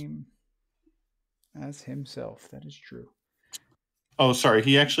same as himself. That is true. Oh, sorry.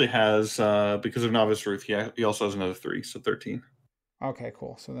 He actually has because of Novice Ruth. He also has another 3, so 13. Okay,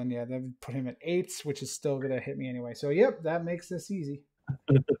 cool. So then, yeah, that would put him at 8s, which is still gonna hit me anyway. So, yep, that makes this easy.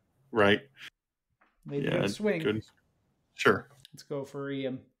 Right. Maybe a swing. Good. Sure. Let's go for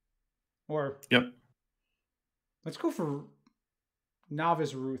Em. Or yep. Let's go for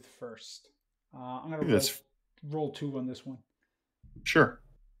Novice Ruth first. I'm gonna roll 2 on this one. Sure.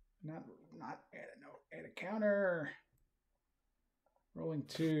 Not add a counter. Rolling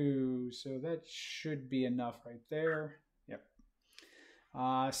 2, so that should be enough right there. Yep.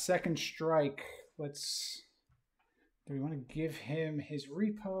 Second strike. Let's. Do we want to give him his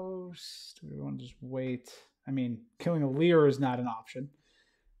repost? Do we want to just wait? I mean, killing a Lear is not an option.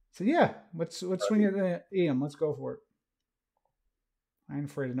 So yeah, let's swing at Ian. Let's go for it. I ain't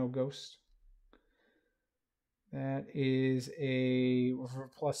afraid of no ghost. That is a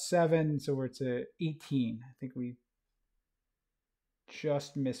 +7, so we're to 18. I think we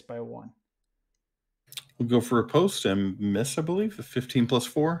just missed by 1. We'll go for a post and miss, I believe. The 15 plus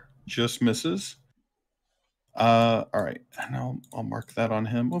 4 just misses. All right, and I'll mark that on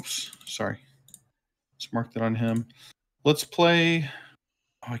him. Oops, sorry. Let's mark that on him. Let's play.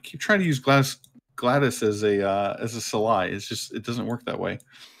 Oh, I keep trying to use Gladys as a Salai. It's just it doesn't work that way.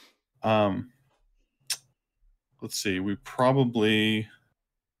 Let's see. We probably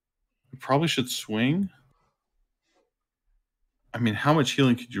should swing. I mean, how much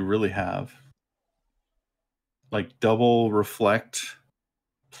healing could you really have? Like double reflect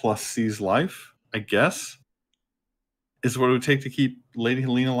plus seize life, I guess, is what it would take to keep Lady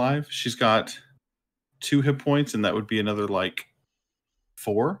Helene alive. She's got 2 hit points, and that would be another like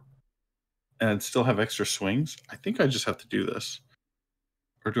 4, and I'd still have extra swings. I think I just have to do this.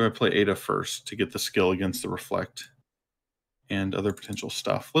 Or do I play Ada first to get the skill against the reflect and other potential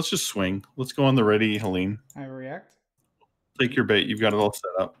stuff? Let's just swing. Let's go on the ready, Helene. I react. Take your bait. You've got it all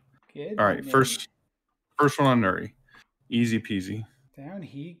set up. Good. All right, first one on Nuri. Easy peasy. Down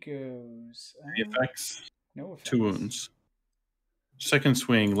he goes. The effects. No effects. 2 wounds. Second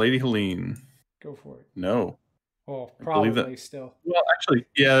swing, Lady Helene. Go for it. No. Oh, probably still. Well, actually,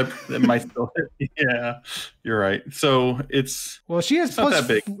 yeah, it might still hit. Yeah, you're right. So it's she has not that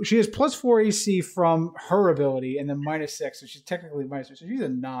big. She has +4 AC from her ability, and then -6, so she's technically -6. So she's a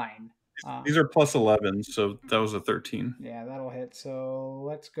 9. These are +11, so that was a 13. Yeah, that'll hit. So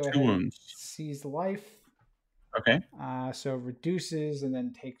let's go 2 ahead. wounds. Seize life. Okay. So reduces and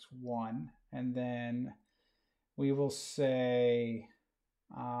then takes 1, and then we will say,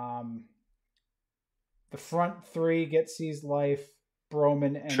 the front 3 get seized life,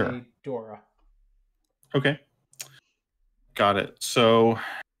 Broman, and a Dora. Okay. Got it. So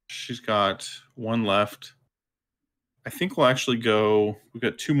she's got 1 left. I think we'll actually go. We've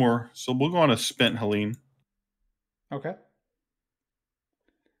got 2 more. So we'll go on a spent Helene. Okay.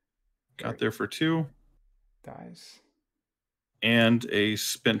 Got there for 2. Dies. And a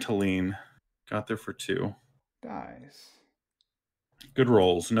spent Helene. Got there for 2. Dies. Good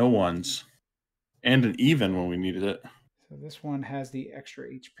rolls. No ones. And an even when we needed it. So this one has the extra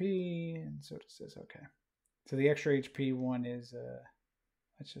HP, and so does this. Okay. So the extra HP one is,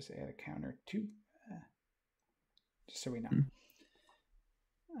 let's just add a counter 2. Just so we know.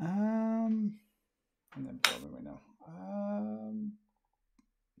 And then probably we know.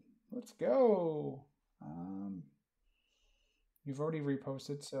 Let's go. You've already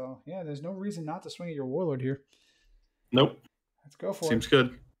reposted, so yeah, there's no reason not to swing at your Warlord here. Nope. Let's go for it. Seems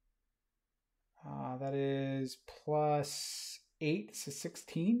good. That is +8, so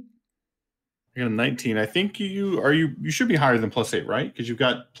 16. I got a 19. I think you should be higher than +8, right? Because you've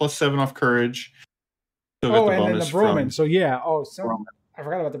got +7 off courage. So and then the Broman. So yeah. Oh, so Broman. I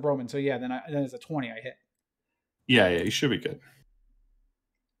forgot about the Broman. So yeah, then it's a 20 I hit. Yeah, you should be good.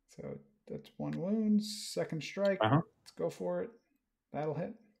 So that's 1 wound. Second strike. Let's go for it. That'll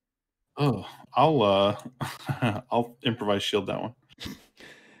hit. Oh, I'll improvise shield that one.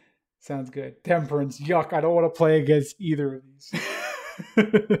 Sounds good. Temperance. Yuck. I don't want to play against either of these.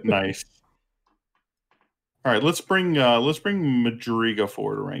 Nice. All right, let's bring Madriga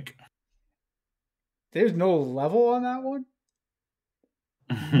forward to rank. There's no level on that one.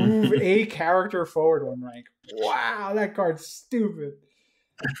 Move a character forward 1 rank. Wow, that card's stupid.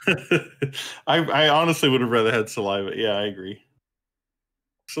 I honestly would have rather had Saliva. Yeah, I agree.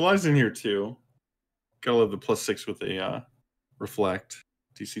 Saliva's in here too. Gotta love the +6 with a reflect.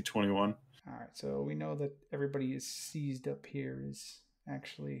 DC 21. All right, so we know that everybody is seized up here is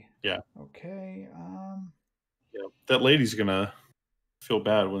actually okay. Yeah, that lady's gonna feel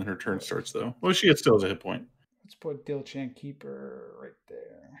bad when her turn starts, though. Well, she still has a hit point. Let's put Dilchan Keeper right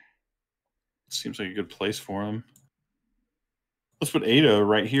there. Seems like a good place for him. Let's put Ada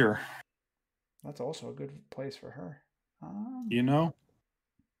right here. That's also a good place for her.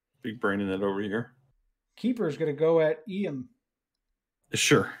 Big brain in that over here. Keeper's gonna go at Iam.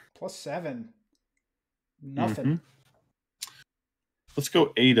 Sure. +7. Nothing. Let's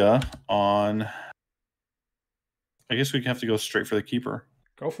go Ada on. I guess we have to go straight for the Keeper.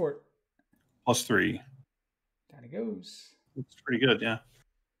 Go for it. +3. Down he goes. It's pretty good, yeah.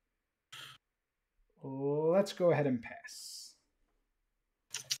 Let's go ahead and pass.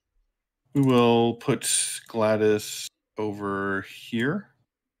 We will put Gladys over here.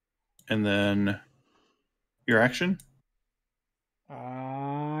 And then your action.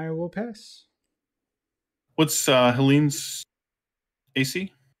 I will pass. What's Helene's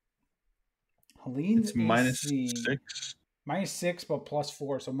AC? Helene's It's minus AC. 6. Minus 6, but plus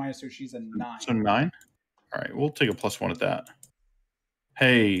 4, so -2. She's a 9. So 9. All right, we'll take a +1 at that.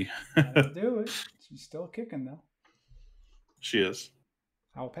 Hey. That'll do it. She's still kicking, though. She is.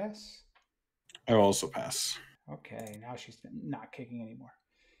 I'll pass. I will also pass. Okay, now she's not kicking anymore.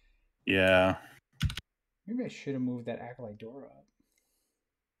 Yeah. Maybe I should have moved that Acolyte door up.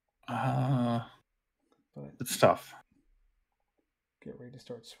 But it's tough. Get ready to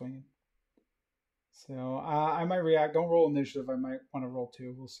start swinging. So I might react. Don't roll initiative. I might want to roll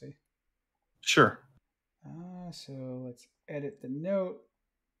 2. We'll see. Sure. So let's edit the note.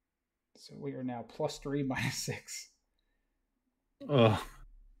 So we are now +3, -6. Oh.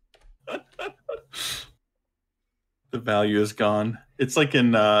 The value is gone. It's like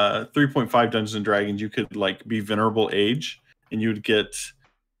in 3.5 Dungeons and Dragons, you could like be venerable age, and you'd get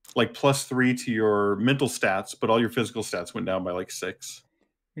like +3 to your mental stats, but all your physical stats went down by like 6.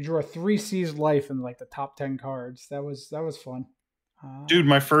 We drew a 3 C's life in like the top 10 cards. That was fun. Dude,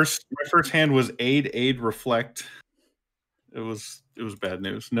 my first hand was aid, reflect. It was bad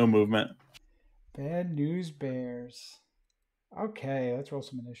news. No movement. Bad news bears. Okay, let's roll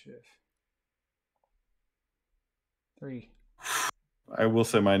some initiative. 3. I will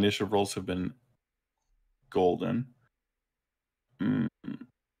say my initiative rolls have been golden.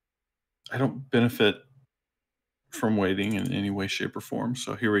 I don't benefit from waiting in any way, shape, or form.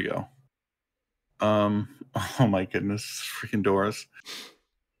 So here we go. Oh my goodness, freaking Doris.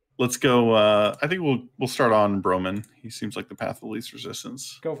 Let's go. I think we'll start on Broman. He seems like the path of least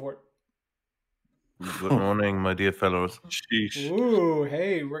resistance. Go for it. Good morning, my dear fellows. Sheesh. Ooh,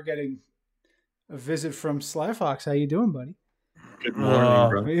 hey, we're getting a visit from Slyfox. How you doing, buddy? Good morning,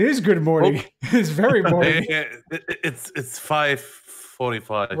 bro. It is good morning. It's very morning. It's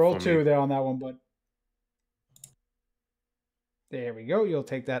 5:45. Roll 2 there on that one, bud. There we go. You'll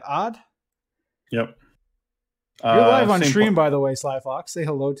take that odd. Yep. You're live on stream, by the way, Slyfox. Say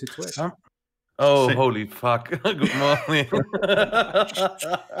hello to Twitch. Oh, holy fuck. Good morning.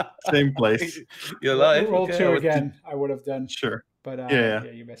 Same place. You're live. Roll 2 again. I would have done. Sure. But yeah,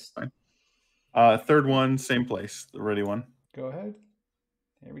 you missed. Fine. Third one, same place, the ready one. Go ahead.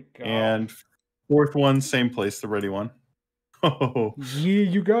 There we go. And fourth one, same place, the ready one. Oh. Yeah,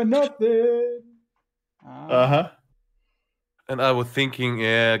 you got nothing. And I was thinking,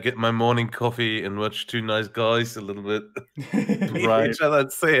 get my morning coffee and watch two nice guys a little bit. Meet each other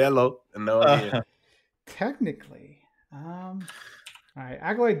and say hello. And now I'm here. Technically. All right.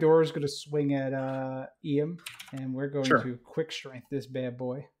 Acolyte Door is going to swing at Ian, and we're going to quick strength this bad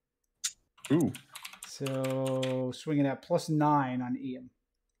boy. Ooh. So swinging at +9 on Ian.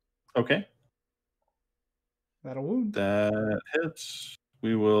 Okay. That'll wound. That hits.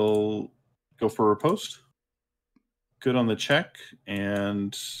 We will go for a post. Good on the check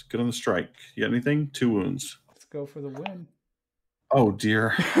and good on the strike. You got anything? 2 wounds. Let's go for the win. Oh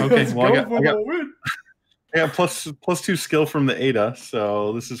dear. Okay. Well, I got +2 skill from the Ada,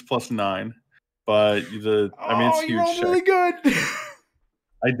 so this is +9. But it's huge. You rolled really good.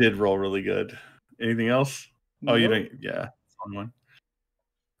 I did roll really good. Anything else? Nope. Oh, you don't. Yeah, fun one.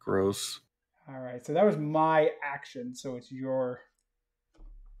 Gross. All right, so that was my action. So it's your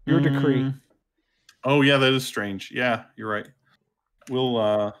decree. Oh yeah, that is strange. Yeah, you're right.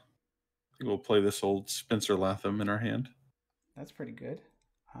 We'll play this old Spencer Latham in our hand. That's pretty good.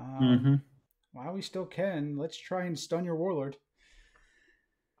 While we still can, let's try and stun your Warlord.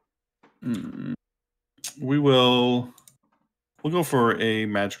 We'll go for a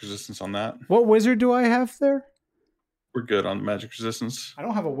magic resistance on that. What wizard do I have there? We're good on magic resistance. I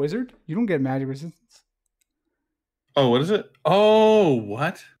don't have a wizard. You don't get magic resistance. Oh, what is it? Oh,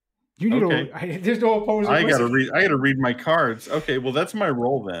 what? You need there's no opposing. I gotta read my cards. Okay, well that's my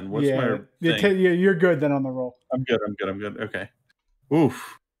roll then. What's my thing? You're good then on the roll. I'm good. Okay.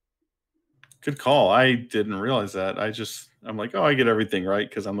 Oof. Good call. I didn't realize that. I'm like, oh, I get everything right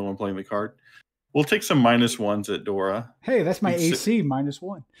because I'm the one playing the card. We'll take some -1s at Dora. Hey, that's my AC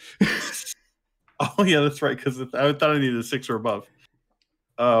 -1. Oh yeah, that's right. Because I thought I needed a 6 or above.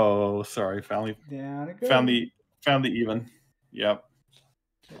 Oh, sorry. Found the even. Yep.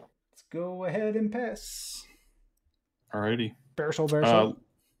 Let's go ahead and pass. Alrighty. Bear soul.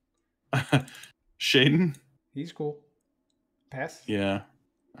 Shaden. He's cool. Pass. Yeah.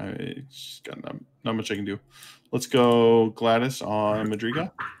 I just got not much I can do. Let's go Gladys on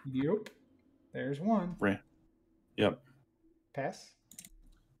Madriga. Yep. There's one. Yep. Pass.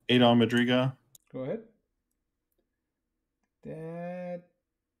 8 on Madriga. Go ahead. That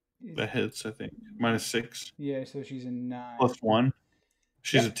hits, I think. -6. Yeah, so she's a 9. +1.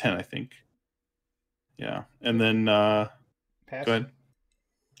 She's a 10, I think. Yeah. And then Pass. go ahead.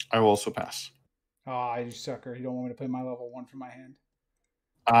 I will also pass. Oh, you sucker. You don't want me to play my level 1 from my hand.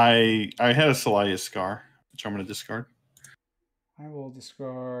 I had a Celaya Scar, which I'm going to discard. I will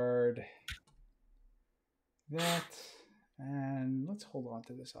discard that. And let's hold on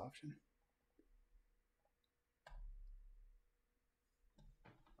to this option.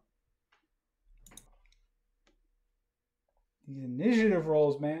 These initiative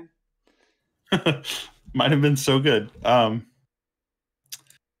rolls, man. Might have been so good. What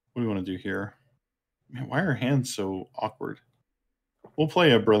do we want to do here? Man, why are hands so awkward? We'll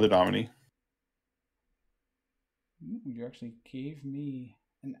play a Brother Domini. Ooh, you actually gave me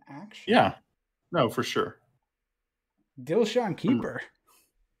an action. Yeah. No, for sure. Dilshan Keeper.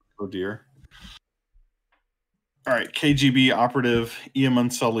 Oh, dear. All right. KGB Operative, EM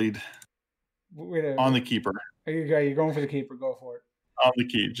Unsullied. Wait on the Keeper. You're going for the Keeper. Go for it. On the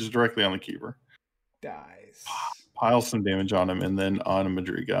key. Just directly on the Keeper. Dies. Pile some damage on him, and then on a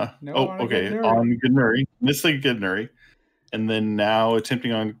Madriga. No, oh, on okay. Gudnuri. On Gudnuri. Missed the Gudnuri. And then now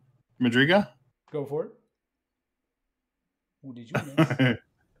attempting on Madriga. Go for it. Oh, did you miss?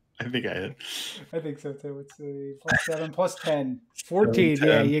 I think I hit. I think so too. It's +7, +10. 14. 10.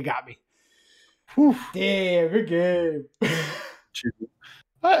 Yeah, you got me. Whew. Damn, good game.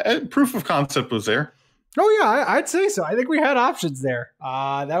 Proof of concept was there. Oh yeah, I'd say so. I think we had options there.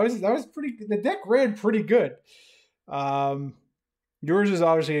 That was pretty. The deck ran pretty good. Yours is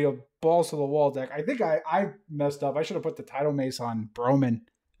obviously a balls to the wall deck. I think I messed up. I should have put the Tidal Mace on Broman,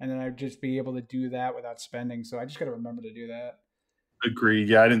 and then I'd just be able to do that without spending. So I just got to remember to do that. Agreed.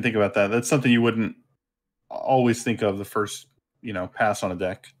 Yeah, I didn't think about that. That's something you wouldn't always think of the first, pass on a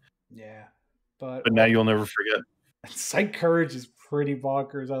deck. Yeah, but now you'll never forget. Sight Courage is pretty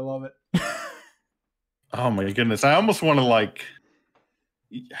bonkers. I love it. Oh my goodness! I almost want to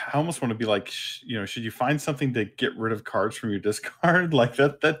be like, should you find something to get rid of cards from your discard like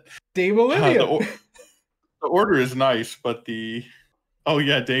that? Dame Olivia. The order is nice, but Dame,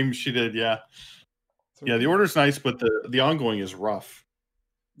 she did, yeah. Yeah, the order is nice, but the ongoing is rough.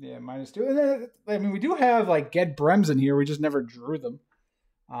 Yeah, -2. I mean, we do have Ged Brems in here. We just never drew them.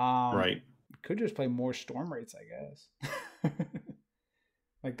 Right. We could just play more Storm Rates, I guess.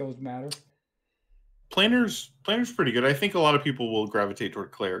 Those matter. Planner's pretty good. I think a lot of people will gravitate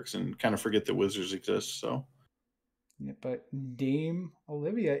toward Clerics and kind of forget that Wizards exist. So. Yeah, but Dame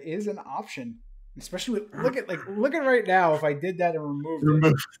Olivia is an option, especially look at right now. If I did that and removed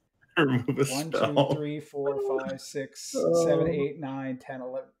it. Remove a 1, spell. 2, 3, 4, 5, 6, 7, 8, 9, 10,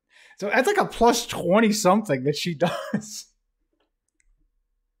 11. So that's a +20 something that she does.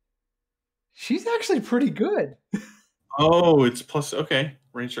 She's actually pretty good. Oh, it's plus. Okay,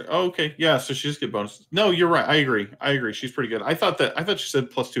 range. Oh, okay, yeah. So she just get bonuses. No, you're right. I agree. She's pretty good. I thought she said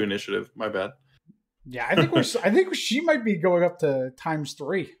 +2 initiative. My bad. Yeah, I think she might be going up to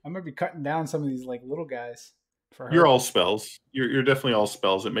 ×3. I might be cutting down some of these little guys. For her. You're all spells. You're definitely all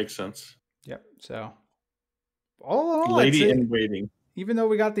spells. It makes sense. Yep. So, all in all, Lady in waiting. Even though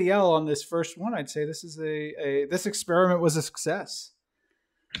we got the L on this first one, I'd say this is this experiment was a success.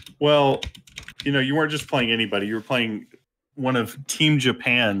 Well, you weren't just playing anybody. You were playing one of Team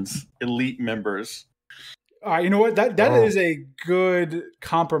Japan's elite members. You know what? That is a good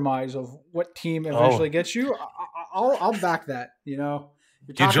compromise of what team eventually gets you. I'll back that. You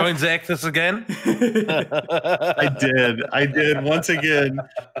joined Xactus again? I did. Once again,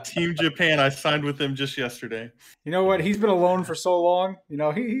 Team Japan. I signed with them just yesterday. You know what? He's been alone for so long. He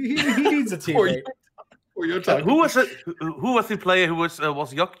needs a teammate. Who was it? Who was the player who was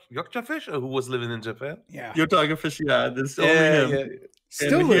Yokjafish, or who was living in Japan? Yeah, Yotaga yeah. This only him. Yeah.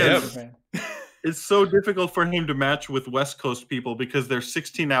 Still living in Japan. It's so difficult for him to match with West Coast people because they're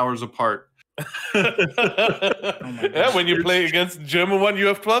 16 hours apart. When you play against the German one, you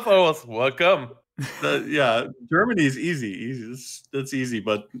have 12 hours. Welcome. Germany is easy. That's easy.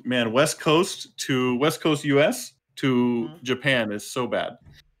 But man, West Coast US to Japan is so bad.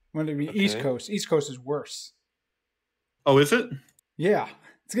 When it be East Coast is worse. Oh, is it? Yeah,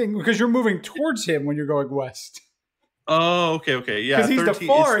 it's because you're moving towards him when you're going west. Oh, okay, yeah. Because he's the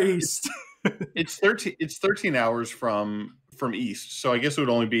far east. It's 13 hours from east, so I guess it would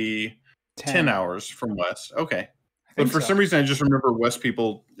only be 10 hours from west. Okay. But for some reason, I just remember West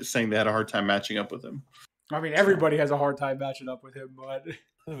people saying they had a hard time matching up with him. I mean, everybody has a hard time matching up with him, but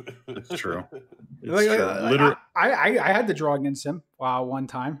it's true. Literally, I had to draw against him one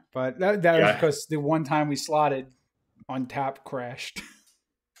time, but that was because the one time we slotted on tap crashed.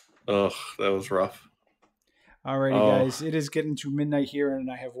 Ugh, that was rough. Alrighty, guys. It is getting to midnight here,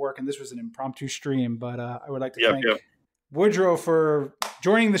 and I have work, and this was an impromptu stream, but I would like to thank Woodrow for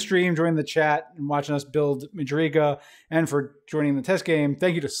joining the stream, joining the chat, and watching us build Madriga, and for joining the test game.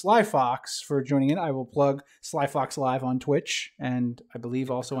 Thank you to Sly Fox for joining in. I will plug Sly Fox Live on Twitch, and I believe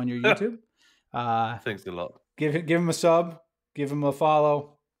also on your YouTube. Thanks a lot. Give him a sub, give him a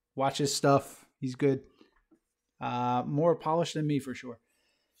follow, watch his stuff. He's good. More polished than me for sure.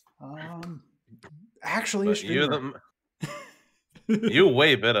 Actually, a streamer. You're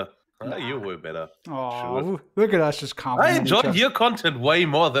way better. You're way better. Oh, sure. Look at us just complimenting. I enjoy your content way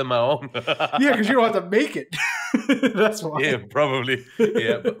more than my own. Yeah, because you don't have to make it. That's why. Yeah, probably.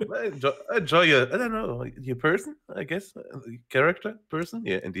 Yeah, but I enjoy your, I don't know, your person, I guess. Character, person.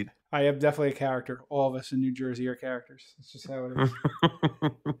 Yeah, indeed. I am definitely a character. All of us in New Jersey are characters. That's just how it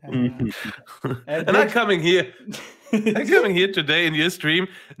is. And I'm coming here. I'm coming here today in your stream,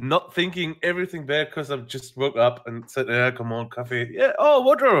 not thinking everything bad because I just woke up and said, "Yeah, come on, coffee." Yeah. Oh,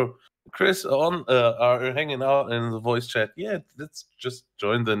 Woodrow, Chris are hanging out in the voice chat. Yeah, let's just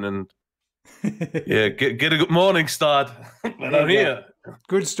join them and yeah, get a good morning start. But I'm here.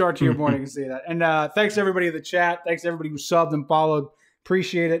 Good start to your morning. See that. And thanks everybody in the chat. Thanks everybody who subbed and followed.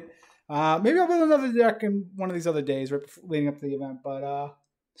 Appreciate it. Maybe I'll build another deck in one of these other days right before, leading up to the event. But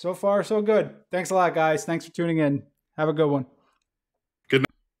so far, so good. Thanks a lot, guys. Thanks for tuning in. Have a good one.